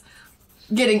she is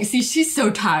getting. See, she's so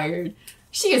tired.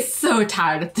 She is so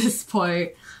tired at this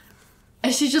point.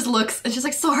 And she just looks, and she's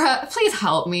like, Sora, please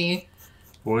help me.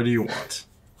 What do you want?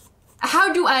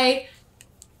 How do I...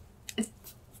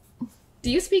 Do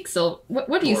you speak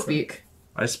What do you speak?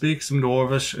 I speak some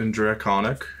Dwarvish and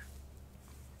Draconic.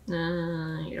 You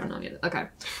don't know yet. Okay.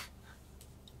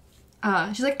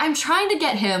 She's like, I'm trying to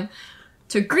get him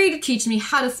to agree to teach me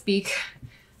how to speak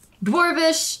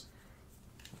Dwarvish,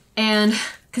 and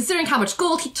considering how much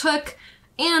gold he took,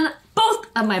 and both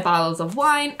of my bottles of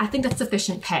wine, I think that's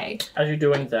sufficient pay. As you're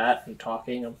doing that and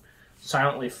talking, I'm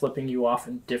silently flipping you off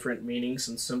in different meanings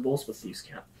and symbols with these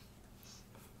count.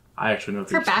 I actually know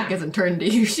Her these. back isn't turned to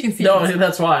you. She can see No, this.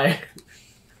 that's why.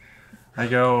 I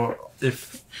go,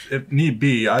 if need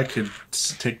be, I could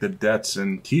take the debts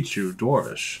and teach you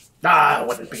Dwarvish. Ah, it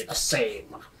wouldn't be the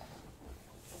same.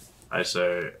 I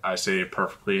say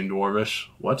perfectly in Dwarvish.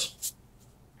 What?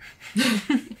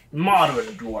 Modern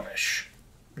Dwarvish.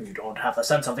 You don't have the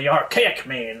sense of the archaic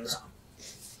means.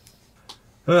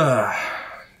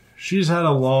 She's had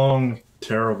a long,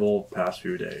 terrible past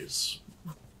few days.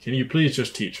 Can you please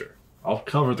just teach her? I'll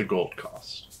cover the gold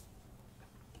cost.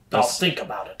 I'll think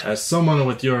about it. As someone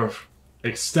with your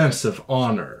extensive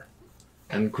honor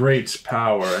and great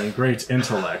power and great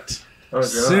intellect, Yuri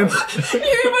puts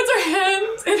her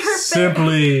hands in her face.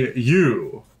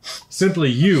 simply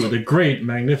you, the great,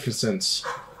 magnificent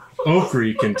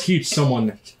Okri, can teach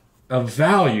someone of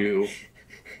value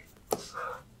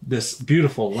this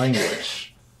beautiful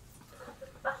language.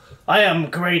 I am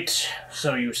great,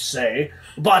 so you say,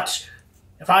 but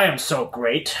if I am so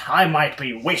great, I might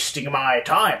be wasting my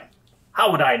time.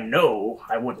 How would I know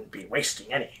I wouldn't be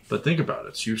wasting any? But think about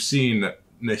it. You've seen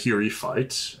Nahiri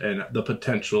fight and the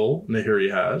potential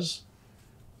Nahiri has.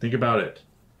 Think about it.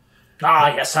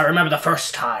 Ah, yes, I remember the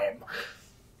first time.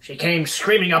 She came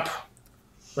screaming up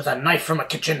with a knife from a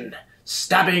kitchen,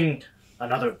 stabbing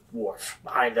another dwarf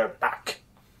behind their back.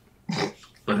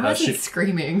 But I has wasn't she?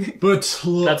 screaming. But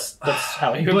That's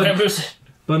how he remembers it.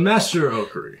 But Master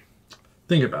Okri,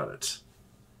 think about it.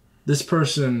 This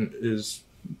person is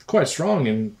quite strong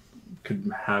and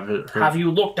could have it. Have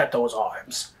you looked at those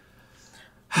arms?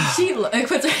 She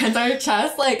puts her hands on her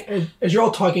chest, like, As you're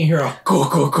all talking here,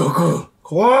 go,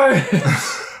 quiet!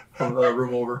 From the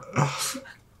room over.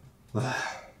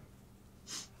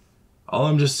 All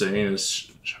I'm just saying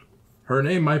is, her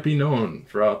name might be known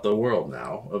throughout the world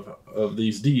now of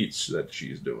these deeds that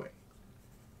she's doing.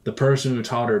 The person who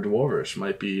taught her Dwarvish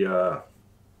might be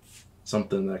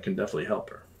something that can definitely help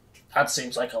her. That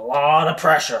seems like a lot of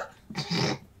pressure.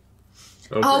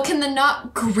 Okay. oh, can the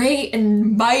not great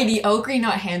and mighty Okri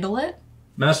not handle it?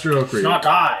 Master Okri. Not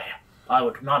I. I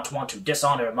would not want to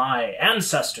dishonor my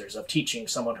ancestors of teaching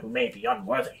someone who may be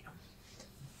unworthy.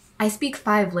 I speak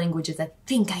 5 languages. I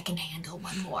think I can handle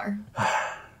one more.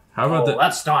 How about Oh,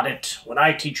 that's not it. When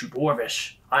I teach you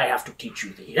Dwarvish, I have to teach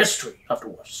you the history of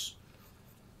dwarves.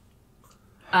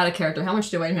 Out of character, how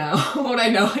much do I know? What I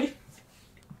know?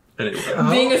 Anyway,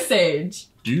 Being a sage.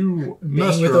 do you, Being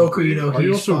Master with Oku, you know are you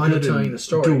he's also fond of good in telling the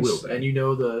stories, dual-wielding? and you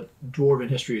know the dwarven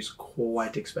history is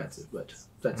quite expensive, but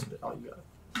that's all you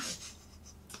got.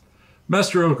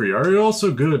 Master Okri, are you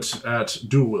also good at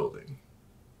dual wielding?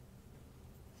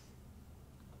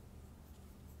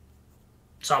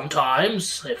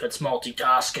 Sometimes, if it's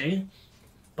multitasking.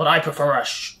 But I prefer a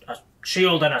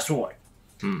shield and a sword.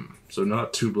 So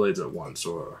not 2 blades at once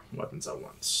or weapons at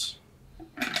once.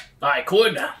 I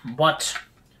could, but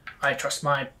I trust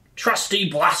my trusty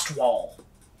blast wall.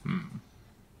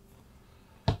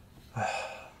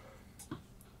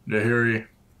 Nahiri,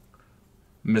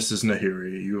 Mrs.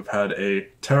 Nahiri, you have had a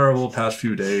terrible past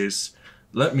few days.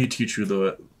 Let me teach you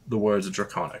the words of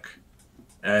Draconic.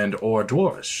 And or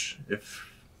Dwarvish,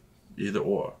 if either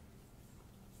or.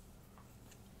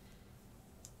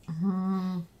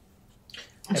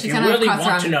 If She you kind of really crosses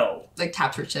want around, to know, like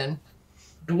taps her chin.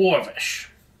 Dwarvish,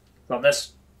 from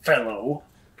this fellow,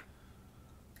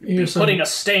 Here's putting a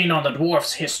stain on the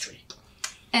dwarf's history.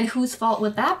 And whose fault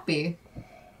would that be?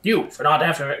 You, for not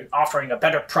offering a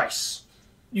better price.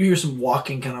 You hear some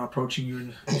walking kind of approaching you,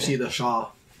 and you see the Shah.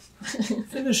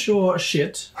 Finish your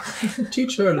shit,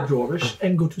 teach her the Dwarvish,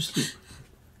 and go to sleep.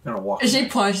 Kind of walk. And she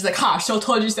plunged, she's like, ha, she'll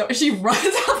told you so. And she runs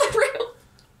out the room.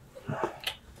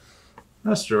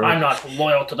 Master I'm not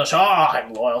loyal to the Shah,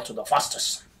 I'm loyal to the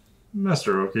fastest.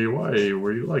 Master Oki, why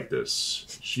were you like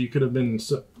this? She could have been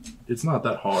so... It's not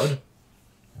that hard.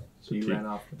 So you ran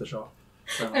off with the Shah.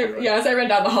 Yes, I ran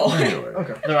down the hallway. Anyway.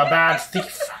 Okay. They're a bad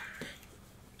thief.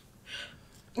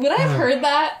 Would I have heard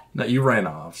that? No, you ran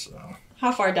off, so...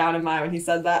 How far down am I when he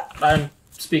said that? I'm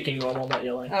speaking normal, not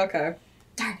yelling. Okay.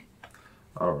 Darn.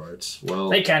 Alright, well...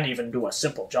 They can't even do a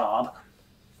simple job.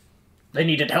 They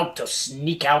needed help to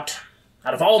sneak out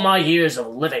Out of all my years of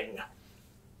living,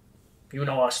 you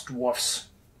know us dwarfs.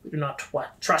 We do not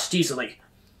trust easily.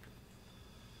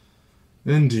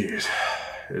 Indeed.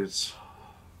 It's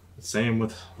the same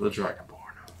with the Dragonborn.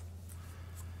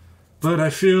 But I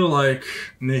feel like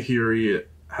Nahiri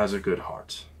has a good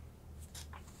heart.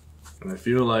 And I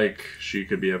feel like she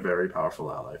could be a very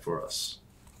powerful ally for us.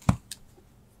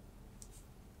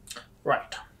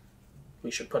 Right. We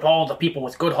should put all the people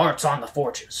with good hearts on the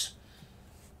forges.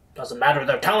 Doesn't matter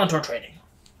their talent or training.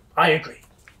 I agree.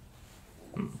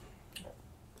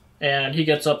 And he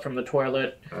gets up from the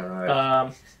toilet,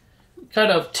 kind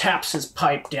of taps his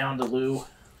pipe down to Lou,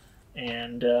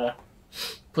 and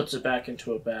puts it back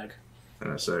into a bag.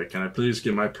 And I say, can I please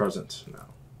get my present now?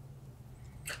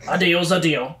 Adios,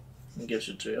 adio. And gives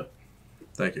it to you.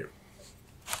 Thank you.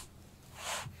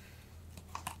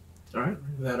 All right.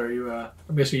 That are you?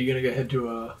 I'm guessing you're gonna head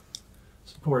to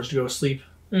some porridge to go to sleep.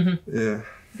 Mm-hmm. Yeah.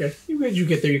 Okay. You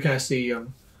get there, you kind of see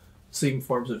sleeping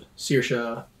forms of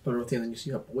Saoirse, but and then you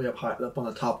see way up high, up on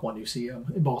the top one, you see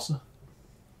Imbalsa.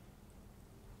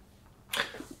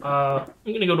 I'm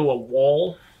gonna go to a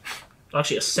wall,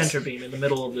 actually a center beam in the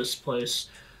middle of this place.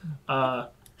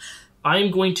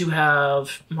 I'm going to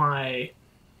have my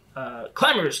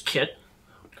climber's kit.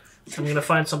 I'm gonna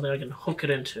find something I can hook it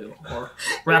into or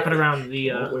wrap it around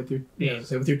the beam.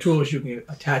 So with your tools, you can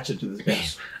attach it to this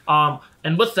base.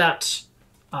 And with that,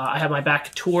 I have my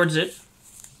back towards it,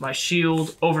 my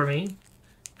shield over me,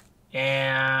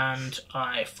 and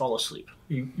I fall asleep.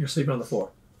 You're sleeping on the floor.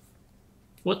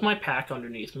 With my pack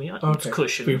underneath me. It's Okay.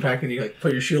 cushioned. Put your pack and you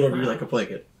put your shield over you like a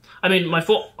blanket. I mean,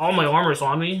 all my armor's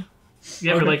on me.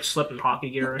 You ever Okay. slip in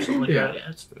hockey gear or something like Yeah. that? Yeah,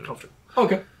 it's comfortable.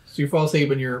 Okay. So you fall asleep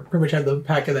and you're pretty much have the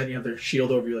pack and then you have the shield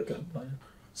over you like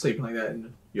sleeping like that,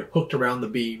 and you're hooked around the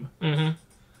beam. Mm-hmm.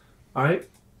 All right.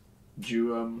 Did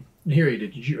you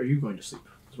are you going to sleep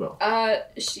as well?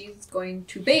 She's going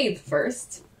to bathe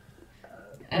first.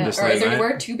 I'm just Or is there saying,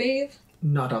 anywhere to bathe?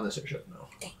 Not on this airship, no.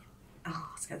 Oh,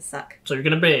 it's gonna suck. So you're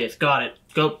gonna bathe. Got it.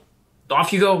 Go.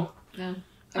 Off you go. Yeah. I'm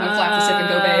gonna fly off the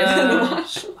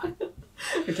ship and go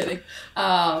bathe. I'm kidding.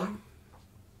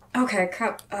 Okay,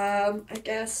 crap. I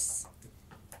guess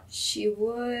she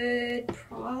would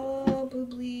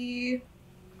probably.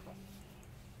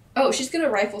 Oh, she's gonna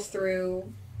rifle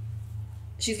through.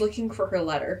 She's looking for her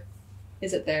letter.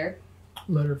 Is it there?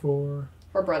 Letter for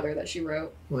Her brother that she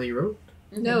wrote. what you wrote?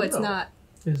 No, it's No. not.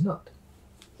 It is not.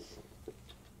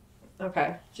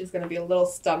 Okay, she's gonna be a little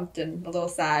stumped and a little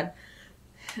sad.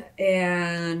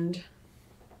 And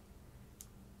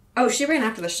oh, she ran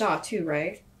after the Shaw too,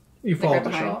 right? You Like, follow right the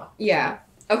behind? Shaw. Yeah.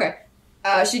 Okay.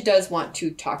 She does want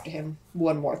to talk to him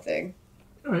one more thing.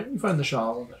 All right. You find the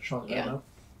Shaw. The Shaw's Yeah. up.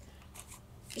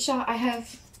 Shaw, I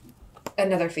have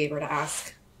another favor to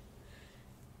ask.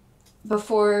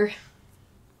 Before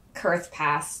Kurth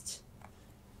passed,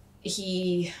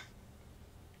 he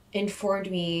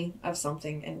informed me of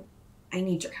something, and I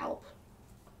need your help.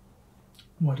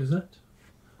 What is that?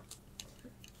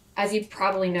 As you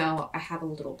probably know, I have a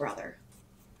little brother.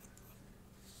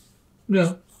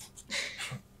 No.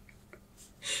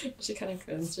 She kind of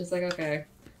grins. She's like, okay.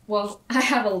 Well, I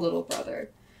have a little brother.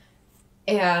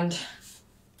 And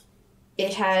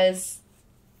I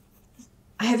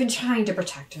have been trying to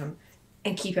protect him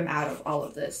and keep him out of all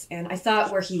of this. And I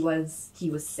thought where he was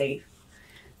safe.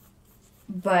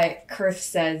 But Kurth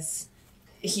says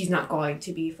he's not going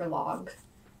to be for long.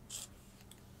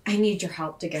 I need your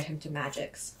help to get him to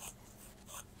Magic's.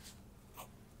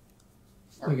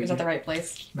 Or, Okay, is that the right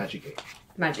place? Magic Gate.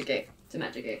 Magic Gate. To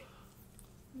Magic Gate.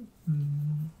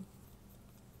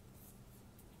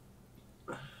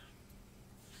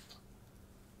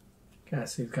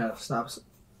 Cassie kind of stops.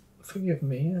 Forgive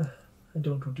me. I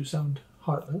don't want to sound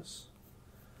heartless.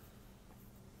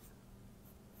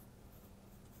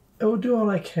 I will do all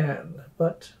I can,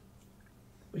 but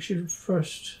we should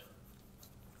first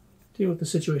deal with the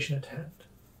situation at hand.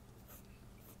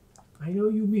 I know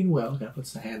you mean well. Kind of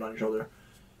puts the hand on your shoulder.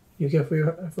 You care for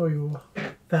your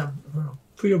family,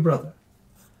 for your brother.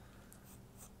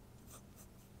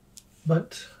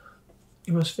 But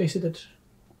you must face it that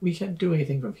we can't do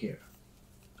anything from here.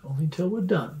 Only until we're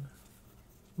done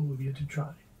will we be able to try.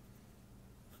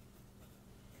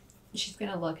 She's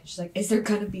gonna look and she's like, is there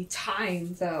gonna be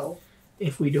time though?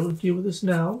 If we don't deal with this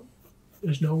now,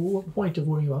 there's no point of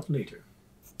worrying about later.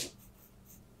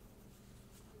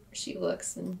 She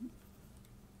looks and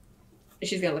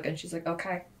she's gonna look and she's like,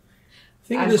 okay.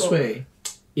 Think of this way.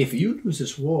 If you lose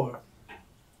this war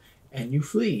and you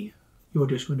flee, you're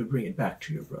just going to bring it back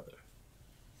to your brother.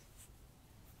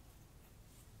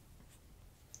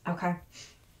 Okay.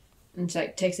 And she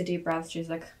like takes a deep breath. She's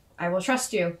like, I will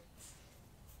trust you.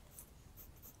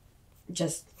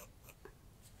 just...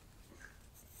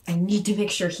 I need to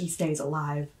make sure he stays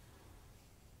alive.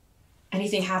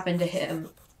 Anything happened to him...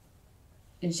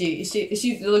 And she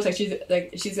it looks like she's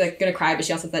gonna cry, but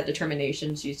she also has that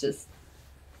determination. She's just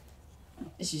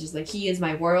like, he is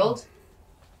my world.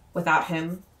 Without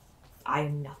him, I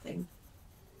am nothing.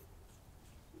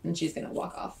 And she's gonna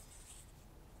walk off.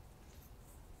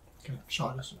 Okay,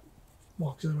 Shaw just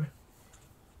walks the other way.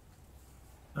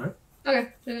 Alright. Okay,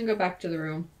 so I'm gonna go back to the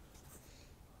room.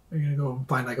 Are you gonna go and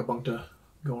find like a bunk to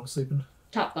go and sleep in?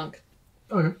 Top bunk.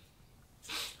 Okay.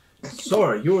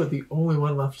 Sora, you're the only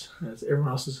one left, as everyone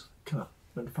else is kind of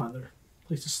going to find their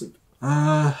place to sleep.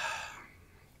 I'm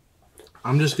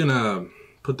just gonna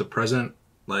put the present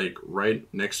like right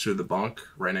next to the bunk,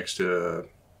 right next to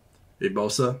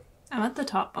Ibosa. I'm at the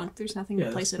top bunk. There's nothing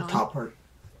to place it the on. top part.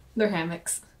 They're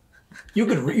hammocks. You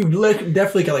could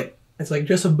definitely get like it's like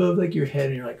just above like your head,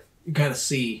 and you're like you kind of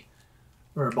see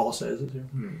where a balsa is. You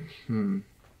know,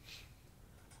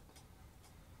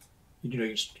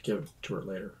 you just give it to her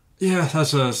later. Yeah,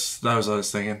 that was what I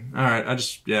was thinking. All right, I'll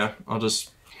just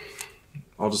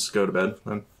go to bed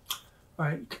then. All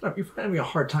right, you're having a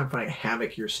hard time finding a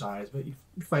hammock your size, but you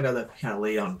find out that you kind of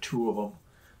lay on two of them.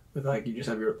 With like you just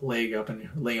have your leg up and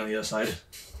you're laying on the other side.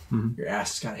 Mm-hmm. Your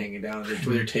ass is kind of hanging down with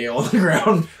your tail on the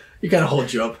ground. You kind of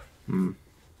hold you up. Mm.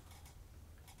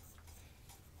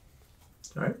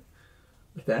 All right.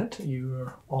 With that, you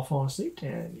are all falling asleep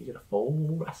and you get a full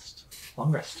rest.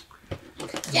 Long rest. Yay! We're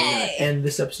going to end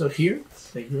this episode here.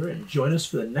 Thank you, and join us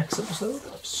for the next episode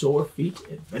of Sore Feet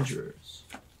Adventurers.